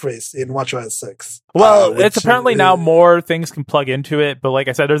watch face in WatchOS 6. Well, it's apparently now more things can plug into it, but like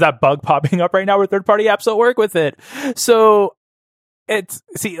I said, there's that bug popping up right now where third-party apps don't work with it. So that's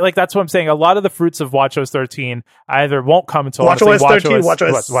what I'm saying. A lot of the fruits of WatchOS 13 either won't come until WatchOS 13,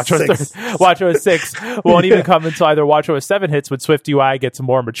 WatchOS 6 won't even come until either WatchOS 7 hits when SwiftUI gets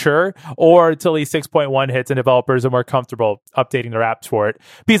more mature, or until 6.1 hits and developers are more comfortable updating their apps for it.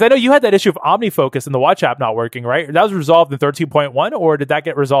 Because I know you had that issue of OmniFocus and the Watch app not working, right? That was resolved in 13.1, or did that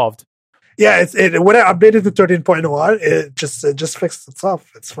get resolved? Yeah, when I updated to 13.1, it just fixed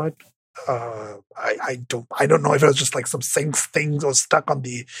itself. It's fine. I don't know if it was just like some things was stuck on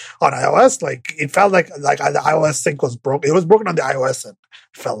iOS. Like, it felt like the iOS sync was broken. It was broken on the iOS end.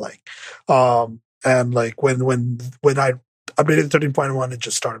 It felt like, and like when I updated to 13.1, it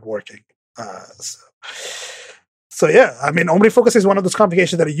just started working. So yeah, I mean, OmniFocus is one of those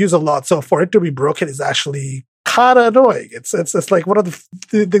complications that I use a lot. So for it to be broken is actually kind of annoying. It's like one of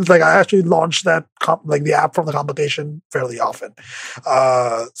the things. Like, I actually launched that the app from the complication fairly often.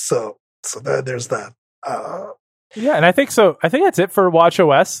 So there's that. Yeah, and I think so. I think that's it for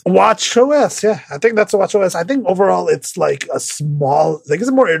WatchOS. WatchOS, yeah. I think that's WatchOS. I think overall it's like a small, like, it's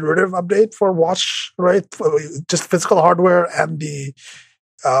a more iterative update for Watch, right? For just physical hardware and the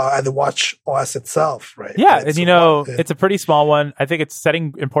WatchOS itself, right? Yeah, and it's a pretty small one. I think it's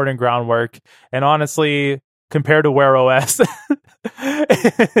setting important groundwork, and honestly, compared to Wear OS,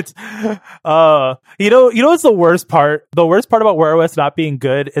 it's what's the worst part? The worst part about Wear OS not being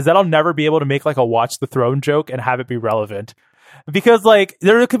good is that I'll never be able to make like a Watch the Throne joke and have it be relevant. Because like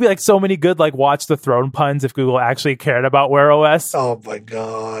there could be like so many good like Watch the Throne puns if Google actually cared about Wear OS. Oh my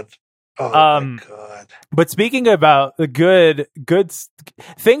god. My god. But speaking about the good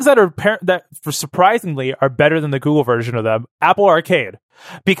things that for surprisingly are better than the Google version of them, Apple Arcade.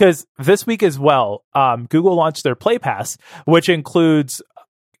 Because this week as well, Google launched their Play Pass, which includes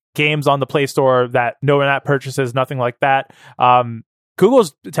games on the Play Store that no in-app purchases, nothing like that.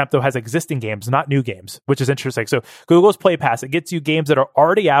 Google's attempt, though, has existing games, not new games, which is interesting. So Google's Play Pass, it gets you games that are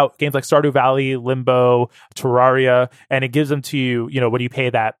already out, games like Stardew Valley, Limbo, Terraria, and it gives them to you, when you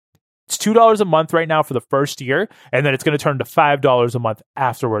pay that. It's $2 a month right now for the first year, and then it's going to turn to $5 a month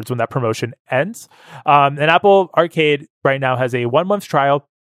afterwards when that promotion ends. And Apple Arcade right now has a 1-month trial,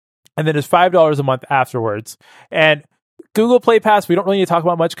 and then it's $5 a month afterwards. And Google Play Pass, we don't really need to talk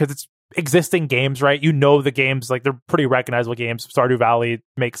about much because it's existing games, right? The games, like they're pretty recognizable games. Stardew Valley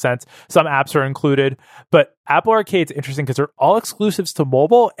makes sense. Some apps are included, but Apple Arcade's interesting because they're all exclusives to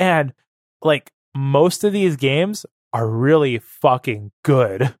mobile, and like most of these games are really fucking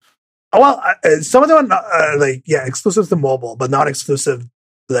good. Well, some of them are exclusive to mobile, but not exclusive.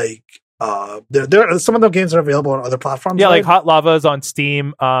 There some of the games are available on other platforms. Yeah, right? like Hot Lava is on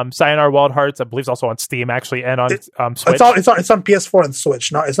Steam. Sayonara Wild Hearts, I believe, is also on Steam actually, and on Switch. It's on PS4 and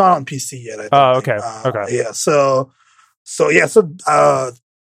Switch. No, it's not on PC yet. I think. Okay. Yeah. So there are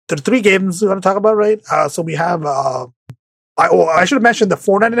 3 games we want to talk about, right? So we have. I should have mentioned the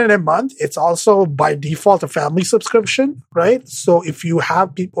 $4.99 a month. It's also by default a family subscription, right? So if you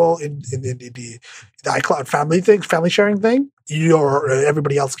have people in the iCloud family sharing thing,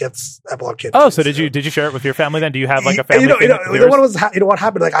 everybody else gets Apple Arcade. Oh, so did you share it with your family then? Do you have like a family thing? What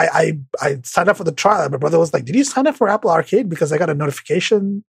happened? Like I signed up for the trial. My brother was like, "Did you sign up for Apple Arcade?" Because I got a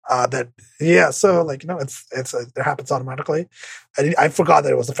notification So it happens automatically. I forgot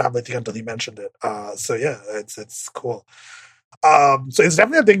that it was a family thing until he mentioned it. It's cool. So it's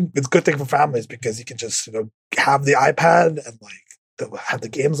definitely it's a good thing for families because you can just have the iPad and have the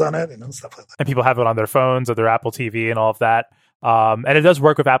games on it and stuff like that. And people have it on their phones or their Apple TV and all of that. And it does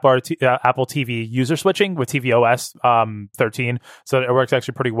work with Apple TV user switching with tvOS 13, so it works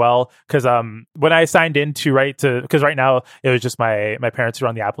actually pretty well. Because when I signed because right now it was just my parents who are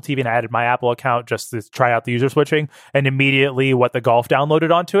on the Apple TV, and I added my Apple account just to try out the user switching, and immediately What the Golf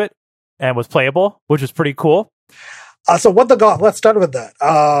downloaded onto it and was playable, which was pretty cool. So What the Golf? Let's start with that.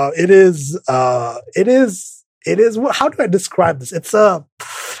 It is. How do I describe this? It's an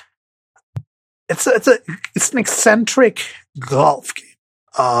eccentric golf game.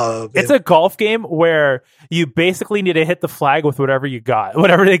 It's a golf game where you basically need to hit the flag with whatever you got,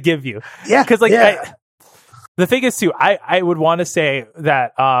 whatever they give you. Yeah, because the thing is too, I would want to say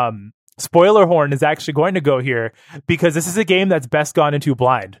that spoiler horn is actually going to go here because this is a game that's best gone into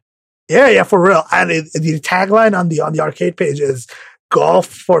blind. Yeah, for real. And the tagline on the arcade page is "Golf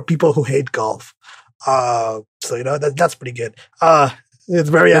for people who hate golf." That's pretty good. It's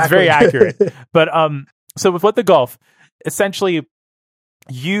very accurate. But so with What the Golf, essentially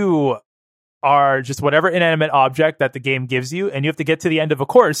you are just whatever inanimate object that the game gives you, and you have to get to the end of a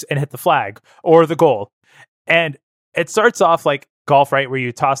course and hit the flag or the goal. And it starts off like golf, right, where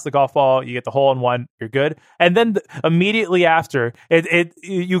you toss the golf ball, you get the hole in one, you're good. And then immediately after,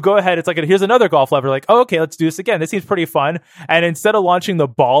 you go ahead, it's like, here's another golf lever, like, oh, okay, let's do this again. This seems pretty fun. And instead of launching the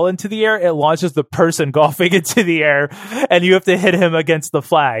ball into the air, it launches the person golfing into the air, and you have to hit him against the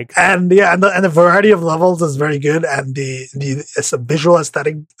flag. And the variety of levels is very good, and it's a visual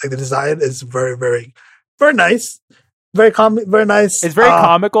aesthetic, like the design is very, very, very nice. Very nice. It's very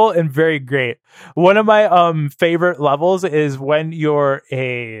comical and very great. One of my favorite levels is when you're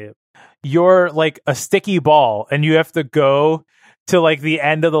like a sticky ball and you have to go to like the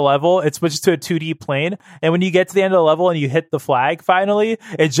end of the level. It switches to a 2D plane, and when you get to the end of the level and you hit the flag finally,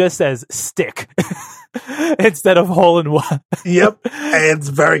 it just says stick instead of hole in one. Yep, it's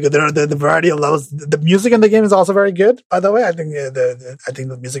very good. The variety of levels. The music in the game is also very good. By the way, I think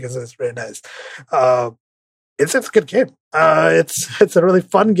the music is very nice. It's a good game. It's a really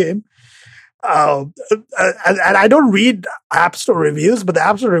fun game. And I don't read App Store reviews, but the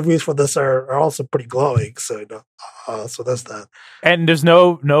App Store reviews for this are also pretty glowing. So so that's that. And there's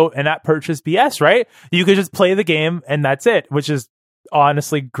no in-app purchase BS, right? You could just play the game and that's it, which is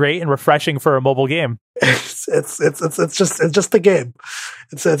honestly great and refreshing for a mobile game. It's just a game.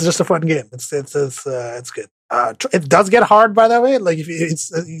 It's just a fun game. It's good. It does get hard, by the way. Like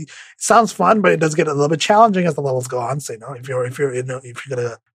it sounds fun, but it does get a little bit challenging as the levels go on. So if you're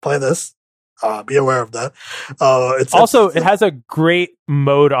gonna play this, be aware of that. It has a great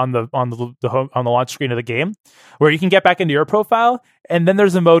mode on the launch screen of the game where you can get back into your profile, and then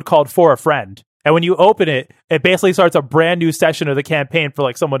there's a mode called For a Friend. And when you open it, it basically starts a brand new session of the campaign for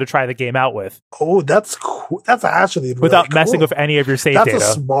like someone to try the game out with. Oh, that's cool. That's actually really without cool. messing with any of your save data.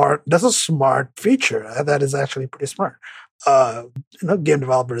 That's a smart feature. That is actually pretty smart. Game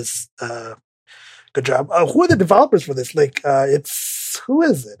developers, good job. Who are the developers for this? Like, who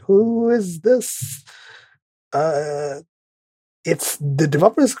is it? Who is this? It's the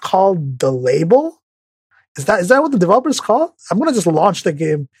developer is called The Label, Is that what the developers call? I'm gonna just launch the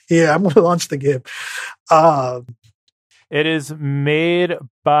game. Yeah, I'm gonna launch the game. It is made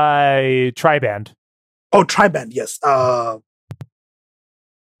by Triband. Oh, Triband, yes.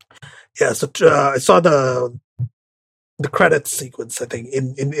 Yeah, so I saw the credits sequence. I think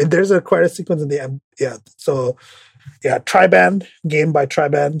in there's a credit sequence in the end. Yeah, so yeah, Triband, game by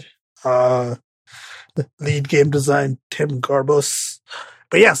Triband. Lead game design Tim Garbos.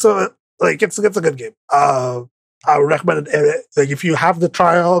 But yeah, so like it's a good game. I would recommend it. Like if you have the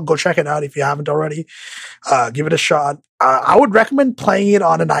trial, go check it out. If you haven't already, give it a shot. I would recommend playing it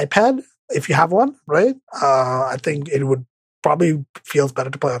on an iPad if you have one. Right? I think it would probably feels better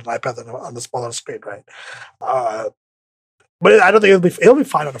to play on an iPad than on the smaller screen. Right? But I don't think it'll be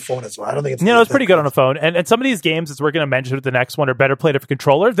fine on a phone as well. I don't think it's it's pretty good on a phone. And some of these games, as we're going to mention with the next one, are better played with a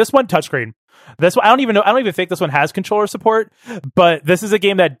controller. This one, touchscreen. This one, I don't even think this one has controller support. But this is a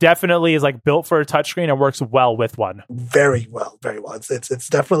game that definitely is like built for a touchscreen and works well with one. Very well, very well. It's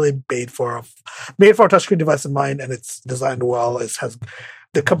definitely made for a touchscreen device in mind, and it's designed well. It has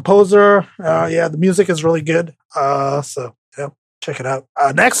the composer. The music is really good. So yeah, check it out.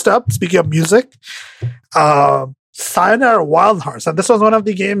 Next up, speaking of music, Sayonara Wild Hearts, and this was one of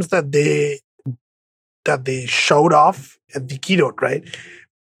the games that they showed off at the keynote, right?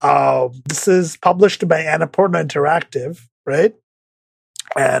 This is published by Annapurna Interactive, right?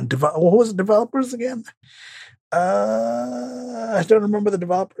 And what was the developers again? I don't remember the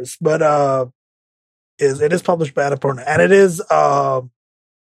developers, but it is published by Annapurna, and it is what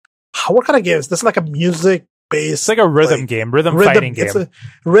kind of game is this? Like a music based, it's like a rhythm game, fighting game. It's a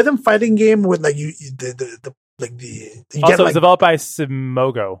rhythm fighting game with like also, it's developed by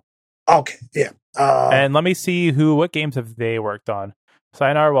Simogo. Okay, yeah. And let me see what games have they worked on.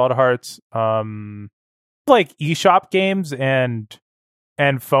 Sayonara Wild Hearts, like eShop games and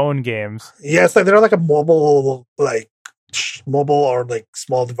phone games. Yes, like they're like a mobile or like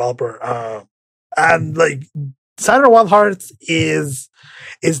small developer. And like Sayonara Wild Hearts is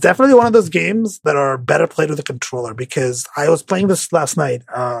definitely one of those games that are better played with a controller, because I was playing this last night.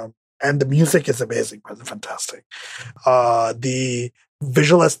 And the music is amazing, fantastic. The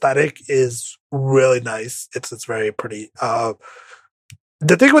visual aesthetic is really nice. It's very pretty.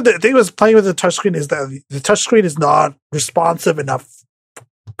 The thing with playing with the touchscreen is that the touchscreen is not responsive enough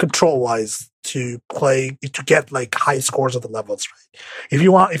control wise to get like high scores of the levels, right? If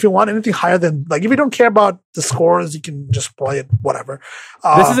you want anything higher than, like, if you don't care about the scores, you can just play it whatever.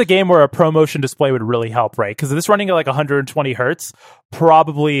 This is a game where a ProMotion display would really help, right? Because this running at like 120 hertz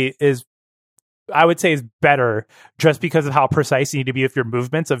probably is, I would say, is better just because of how precise you need to be with your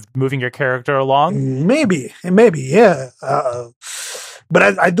movements of moving your character along. Maybe, yeah.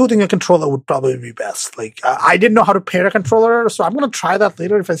 But I do think a controller would probably be best. Like, I didn't know how to pair a controller, so I'm going to try that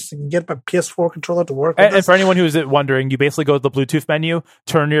later if I can get my PS4 controller to work. And for anyone who's wondering, you basically go to the Bluetooth menu,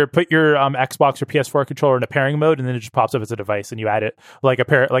 put your Xbox or PS4 controller in a pairing mode, and then it just pops up as a device, and you add it like a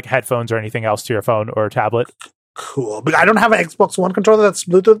pair, like headphones or anything else to your phone or tablet. Cool. But I don't have an Xbox One controller that's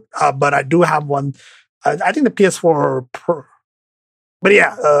Bluetooth, but I do have one. I think the PS4 Pro. But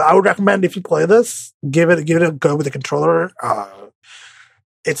yeah, I would recommend, if you play this, give it a go with the controller.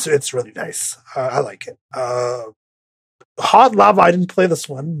 It's really nice. I like it. Hot Lava, I didn't play this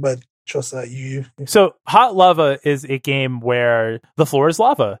one, but Chosa, you. So Hot Lava is a game where the floor is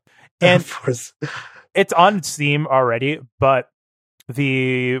lava, and it's on Steam already, but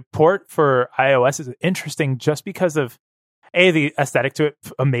the port for iOS is interesting just because of the aesthetic to it,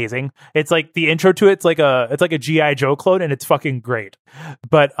 amazing. It's like the intro to it's like a G.I. Joe clone, and it's fucking great.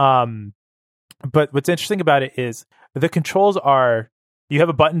 But what's interesting about it is the controls are, you have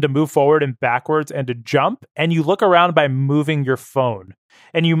a button to move forward and backwards and to jump, and you look around by moving your phone.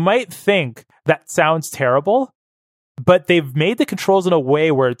 And you might think that sounds terrible, but they've made the controls in a way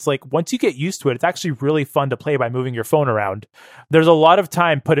where it's like, once you get used to it, it's actually really fun to play by moving your phone around. There's a lot of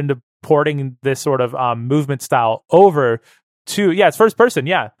time put into porting this sort of movement style over to, it's first person,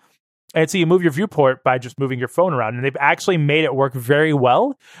 yeah. And so you move your viewport by just moving your phone around, and they've actually made it work very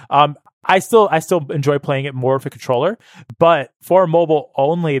well. I still enjoy playing it more with a controller, but for mobile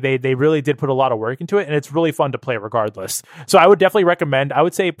only, they really did put a lot of work into it, and it's really fun to play regardless. So I would definitely recommend. I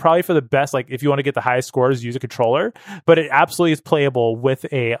would say probably for the best, like if you want to get the highest scores, use a controller, but it absolutely is playable with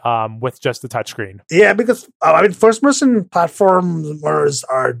with just the touchscreen. Yeah, because first person platformers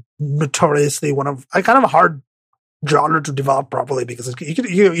are notoriously kind of a hard genre to develop properly, because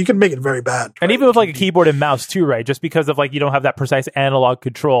you can make it very bad, right? And even with like a keyboard and mouse too, right? Just because of like you don't have that precise analog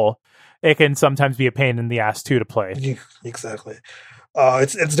control, it can sometimes be a pain in the ass too to play. Yeah, exactly.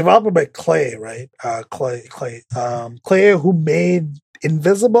 It's developed by Clay, right? Clay, who made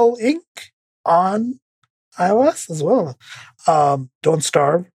Invisible Ink on iOS as well. Don't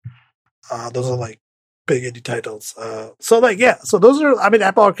Starve. Those are like big indie titles. So those are. I mean,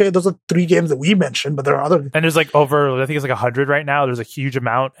 Apple Arcade. Those are three games that we mentioned, but there are other. And there's like over, I think it's like 100 right now. There's a huge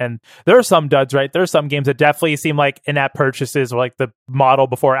amount, and there are some duds, right? There are some games that definitely seem like in-app purchases, or like the model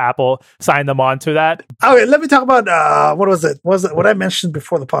before Apple signed them on to that. Okay, let me talk about what was it? Was it what I mentioned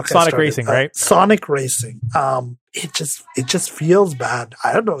before the podcast? Sonic started? Racing, right? Sonic Racing. It just feels bad.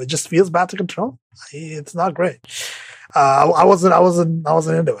 I don't know. It just feels bad to control. It's not great. I wasn't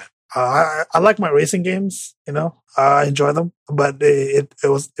into it. I like my racing games, I enjoy them, but it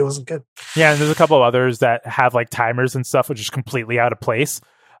wasn't good. Yeah, and there's a couple of others that have like timers and stuff, which is completely out of place.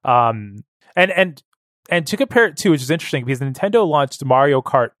 And to compare it to, which is interesting because Nintendo launched Mario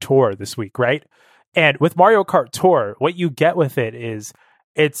Kart Tour this week, right? And with Mario Kart Tour, what you get with it is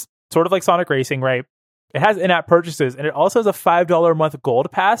it's sort of like Sonic Racing, right? It has in-app purchases, and it also has a $5 a month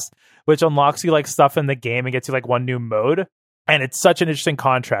gold pass, which unlocks you like stuff in the game and gets you like one new mode. And it's such an interesting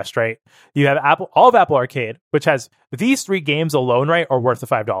contrast, right? You have all of Apple Arcade, which has these three games alone, right, are worth the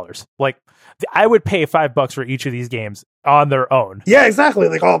 $5. Like, I would pay $5 for each of these games on their own. Yeah, exactly.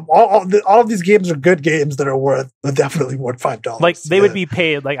 Like all of these games are good games that are definitely worth $5. Like they would be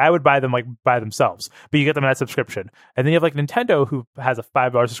paid. Like I would buy them like by themselves, but you get them in that subscription. And then you have like Nintendo, who has a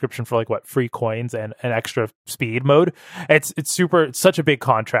 $5 subscription for like free coins and an extra speed mode. It's such a big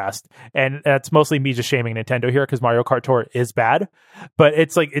contrast, and that's mostly me just shaming Nintendo here because Mario Kart Tour is bad, but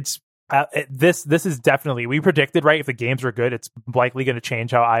this is definitely, we predicted, right? If the games were good, it's likely going to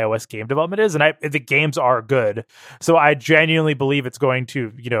change how iOS game development is, and the games are good, so I genuinely believe it's going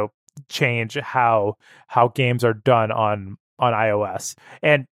to change how games are done on iOS.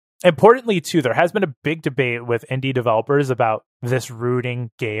 And importantly too, there has been a big debate with indie developers about this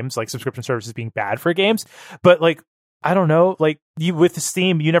rooting games, like subscription services being bad for games, but like I don't know, like you with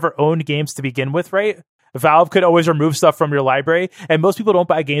Steam, you never owned games to begin with, right? Valve could always remove stuff from your library, and most people don't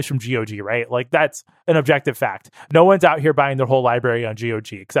buy games from GOG, right? Like that's an objective fact. No one's out here buying their whole library on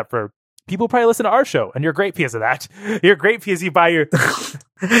GOG, except for people who probably listen to our show, and you're great because of that. You're great because you buy your.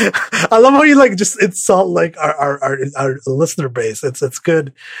 I love how you like just insult like our listener base. It's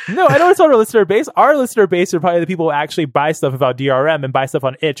good. No, I don't insult our listener base. Our listener base are probably the people who actually buy stuff about DRM and buy stuff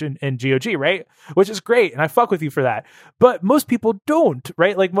on itch and GOG, right? Which is great, and I fuck with you for that. But most people don't,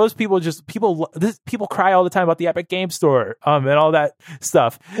 right? Like most people people cry all the time about the Epic Game Store and all that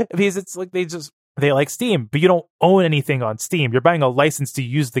stuff because it's like they like Steam, but you don't own anything on Steam. You're buying a license to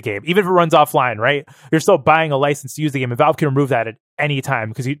use the game, even if it runs offline, right? You're still buying a license to use the game, and Valve can remove that at any time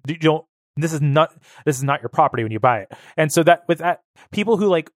because you don't. This is not your property when you buy it. And so that with that, people who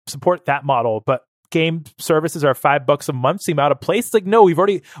like support that model, but game services are $5 a month seem out of place. It's like, no,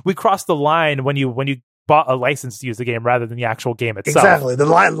 we crossed the line when you bought a license to use the game rather than the actual game itself. Exactly. The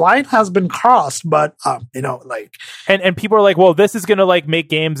line has been crossed, but like and people are like, well, this is gonna like make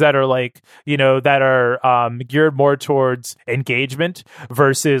games that are like, that are geared more towards engagement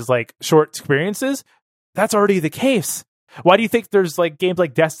versus like short experiences. That's already the case. Why do you think there's like games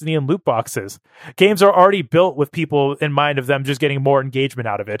like Destiny and loot boxes? Games are already built with people in mind of them just getting more engagement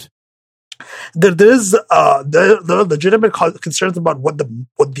out of it. There's there are legitimate concerns about what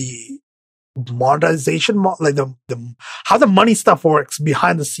the monetization, like the how the money stuff works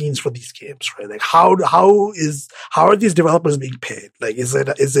behind the scenes for these games, right? Like how are these developers being paid? Like is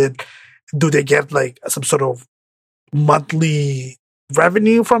it do they get like some sort of monthly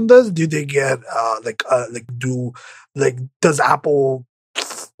revenue from this? Do they get does Apple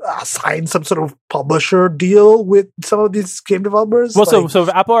sign some sort of publisher deal with some of these game developers? Well,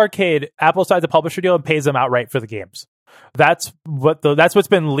 so Apple Arcade, Apple signs a publisher deal and pays them outright for the games. That's what's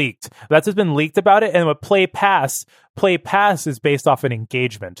been leaked. That's what's been leaked about it. And with Play Pass is based off an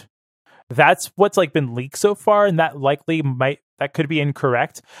engagement. That's what's like been leaked so far, and that could be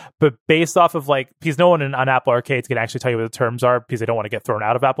incorrect. But based off of because no one on Apple Arcade can actually tell you what the terms are because they don't want to get thrown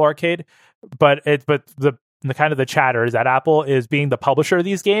out of Apple Arcade. But the kind of the chatter is that Apple is being the publisher of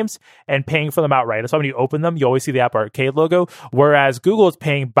these games and paying for them outright. So when you open them, you always see the Apple Arcade logo, whereas Google is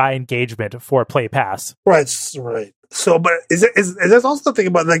paying by engagement for Play Pass. Right. So, but is there's also the thing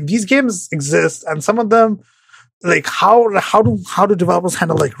about like these games exist, and some of them, like how do developers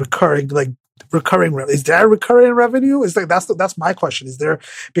handle like recurring revenue? Is there recurring revenue? Is like that's my question. Is there,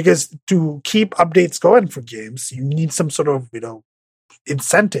 because to keep updates going for games, you need some sort of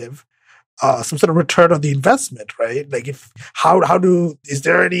incentive. Some sort of return on the investment, right? Like is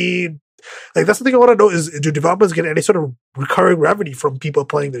there any, like that's the thing I want to know is, do developers get any sort of recurring revenue from people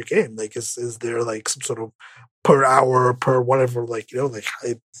playing their game? Like is there like some sort of per hour, per whatever, like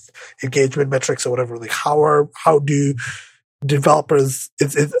engagement metrics or whatever? Like how do developers,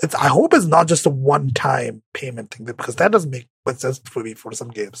 it's I hope it's not just a one-time payment thing, because that doesn't make much sense for me for some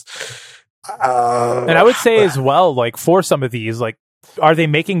games. And I would say as well, like for some of these, like, are they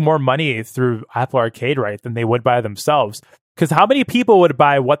making more money through Apple Arcade, right, than they would by themselves? Because how many people would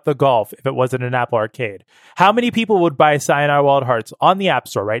buy What the Golf if it wasn't an Apple Arcade? How many people would buy Sayonara Wild Hearts on the App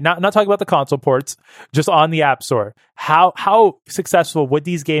Store, right? Not talking about the console ports, just on the App Store. How successful would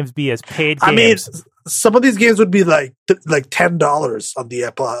these games be as paid games? I mean, some of these games would be like $10 on the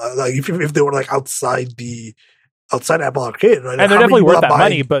Apple, like if they were like outside Apple Arcade, right? And they're definitely worth that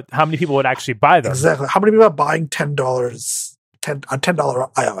money, but how many people would actually buy them? Exactly. How many people are buying $10 iOS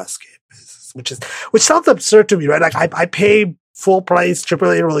game? Which sounds absurd to me, right? Like I pay full price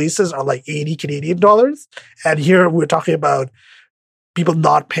AAA releases are like 80 Canadian dollars, and here we're talking about people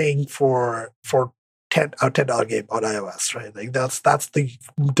not paying for $10 game on iOS, right? Like that's the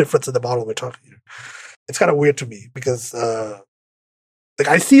difference in the model we're talking here. It's kind of weird to me because like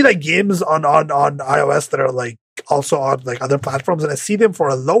I see like games on iOS that are like also on like other platforms, and I see them for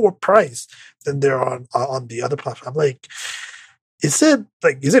a lower price than they're on the other platform. I'm like, is it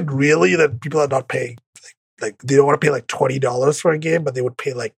really that people are not paying like they don't want to pay like $20 for a game, but they would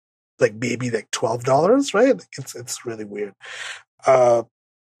pay like maybe like $12, right? Like it's really weird. But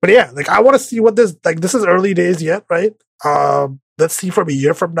yeah, like I want to see what this is early days yet, right? Let's see from a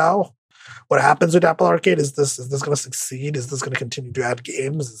year from now what happens with Apple Arcade. Is this going to succeed? Is this going to continue to add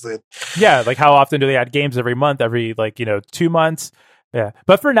games? Is it? Yeah, like how often do they add games? Every month, every 2 months. Yeah,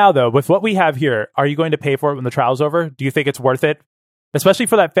 but for now though, with what we have here, are you going to pay for it when the trial's over? Do you think it's worth it? Especially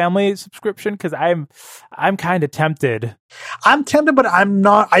for that family subscription, because I'm kind of tempted. I'm tempted, but I'm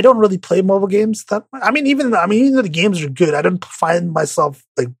not. I don't really play mobile games that much. Even though the games are good, I don't find myself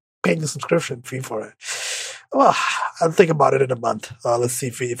like paying a subscription fee for it. Well, I'll think about it in a month. Let's see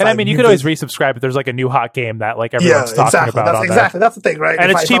if you could always resubscribe if there's like a new hot game that like everyone's talking about. That's the thing, right? And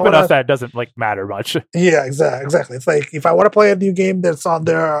it's cheap enough that it doesn't like matter much. Yeah, exactly. It's like if I want to play a new game that's on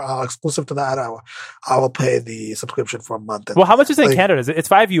there exclusive to that, I will pay the subscription for a month. Well, how much is it in Canada? It's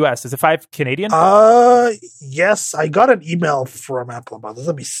 $5 US. Is it $5 Canadian? Yes, I got an email from Apple about this.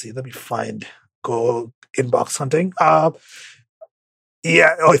 Let me see. Let me find. Go inbox hunting. Yeah,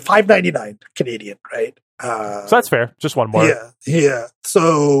 $5.99 Canadian, right? So that's fair. Just one more. Yeah.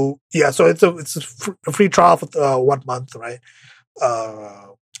 So it's a free trial for 1 month, right?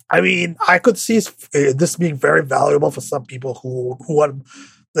 I could see this being very valuable for some people who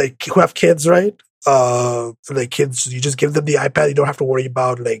have kids, right? Like kids, you just give them the iPad. You don't have to worry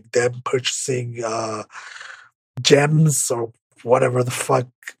about like them purchasing gems or whatever the fuck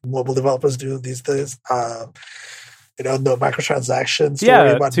mobile developers do these days. No microtransactions.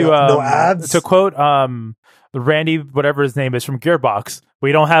 No ads. To quote Randy, whatever his name is from Gearbox,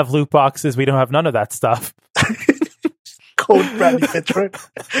 we don't have loot boxes. We don't have none of that stuff. Code Randy Pitchford.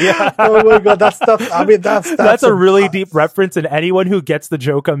 Yeah. Oh my god, that stuff. That's a really deep reference, and anyone who gets the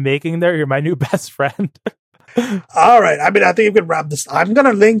joke I'm making there, you're my new best friend. All right. I think you can wrap this. I'm going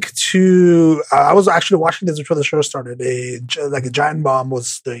to link to, I was actually watching this before the show started. A Giant Bomb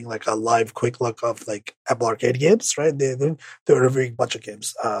was doing like a live quick look of like Apple Arcade games, right? They were reviewing a bunch of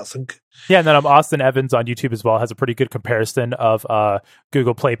games. Yeah, and then Austin Evans on YouTube as well has a pretty good comparison of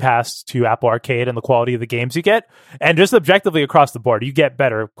Google Play Pass to Apple Arcade and the quality of the games you get. And just objectively across the board, you get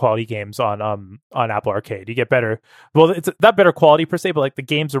better quality games on Apple Arcade. You get better, well, it's not better quality per se, but like the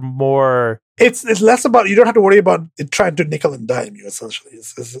games are more... It's less about, you don't have to worry about it trying to nickel and dime you, essentially.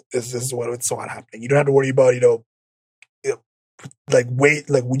 This is what's happening. You don't have to worry about, you don't have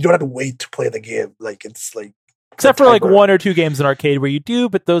to wait to play the game. Like, it's like... Except for like 1 or 2 games in arcade where you do,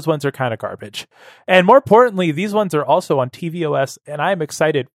 but those ones are kind of garbage. And more importantly, these ones are also on tvOS, and I'm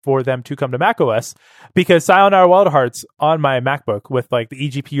excited for them to come to macOS because Sayonara Wild Hearts on my MacBook with like the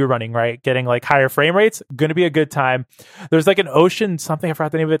eGPU running, right, getting like higher frame rates, going to be a good time. There's like an Ocean something, I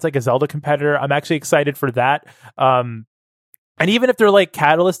forgot the name of it. It's like a Zelda competitor. I'm actually excited for that. And even if they're like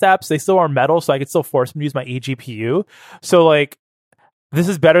Catalyst apps, they still are metal, so I could still force them to use my eGPU. So like, this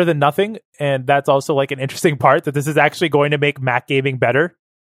is better than nothing, and that's also like an interesting part that this is actually going to make Mac gaming better.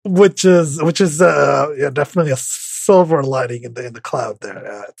 Which is definitely a silver lining in the cloud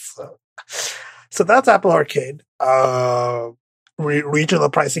there. So that's Apple Arcade. Regional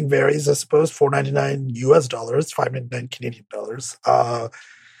pricing varies, I suppose. $4.99 US, $5.99 Canadian dollars.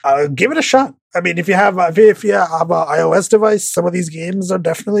 Give it a shot. I mean, if you have an iOS device, some of these games are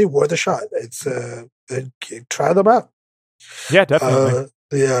definitely worth a shot. It's try them out. Yeah, definitely.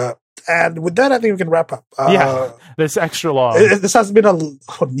 Yeah. And with that, I think we can wrap up. Yeah, this extra long. This has been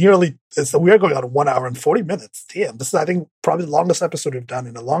we are going on 1 hour and 40 minutes. Damn, this is, I think, probably the longest episode we've done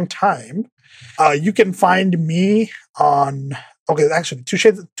in a long time. You can find me on, actually,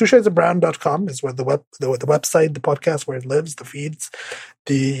 twoshadesoфbrown.com is where the website, the podcast, where it lives, the feeds,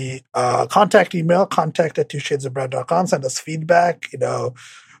 the contact email, contact@twoshadesoфbrown.com. Send us feedback.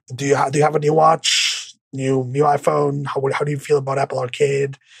 Do you have a new watch, new iPhone? How do you feel about Apple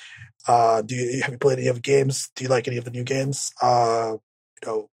Arcade? Have you played any of the games? Do you like any of the new games? Do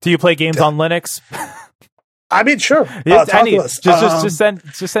you play games on Linux? I mean, sure. Talk to us. Just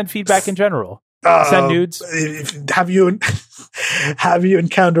send feedback in general. Send nudes. Have you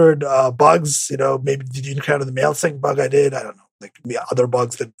encountered bugs? Maybe did you encounter the MailSync bug? I did. I don't know. Like other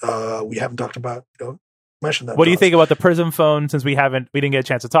bugs that we haven't talked about. Mention that. What do you think about the Prism phone? Since we didn't get a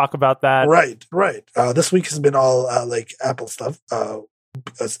chance to talk about that. Right. This week has been all like Apple stuff.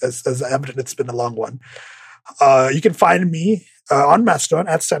 As evident, it's been a long one. You can find me on Mastodon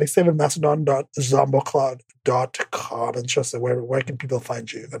at static7, mastodon.zombocloud.com. And Joseph, where can people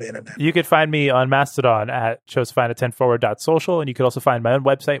find you on the internet? You can find me on Mastodon at josephine@10forward.social, and you can also find my own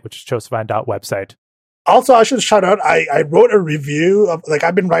website, which is josephine.website. Also, I should shout out, I wrote a review of,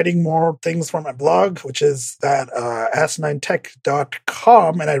 I've been writing more things for my blog, which is at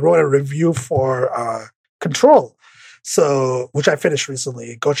s9tech.com, and I wrote a review for Control. So, which I finished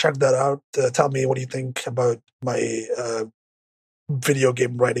recently. Go check that out. Tell me what do you think about my video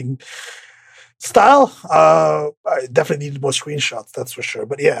game writing style. I definitely needed more screenshots, that's for sure.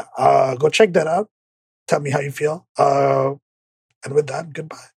 But yeah, go check that out. Tell me how you feel. And with that,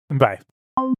 goodbye. Bye.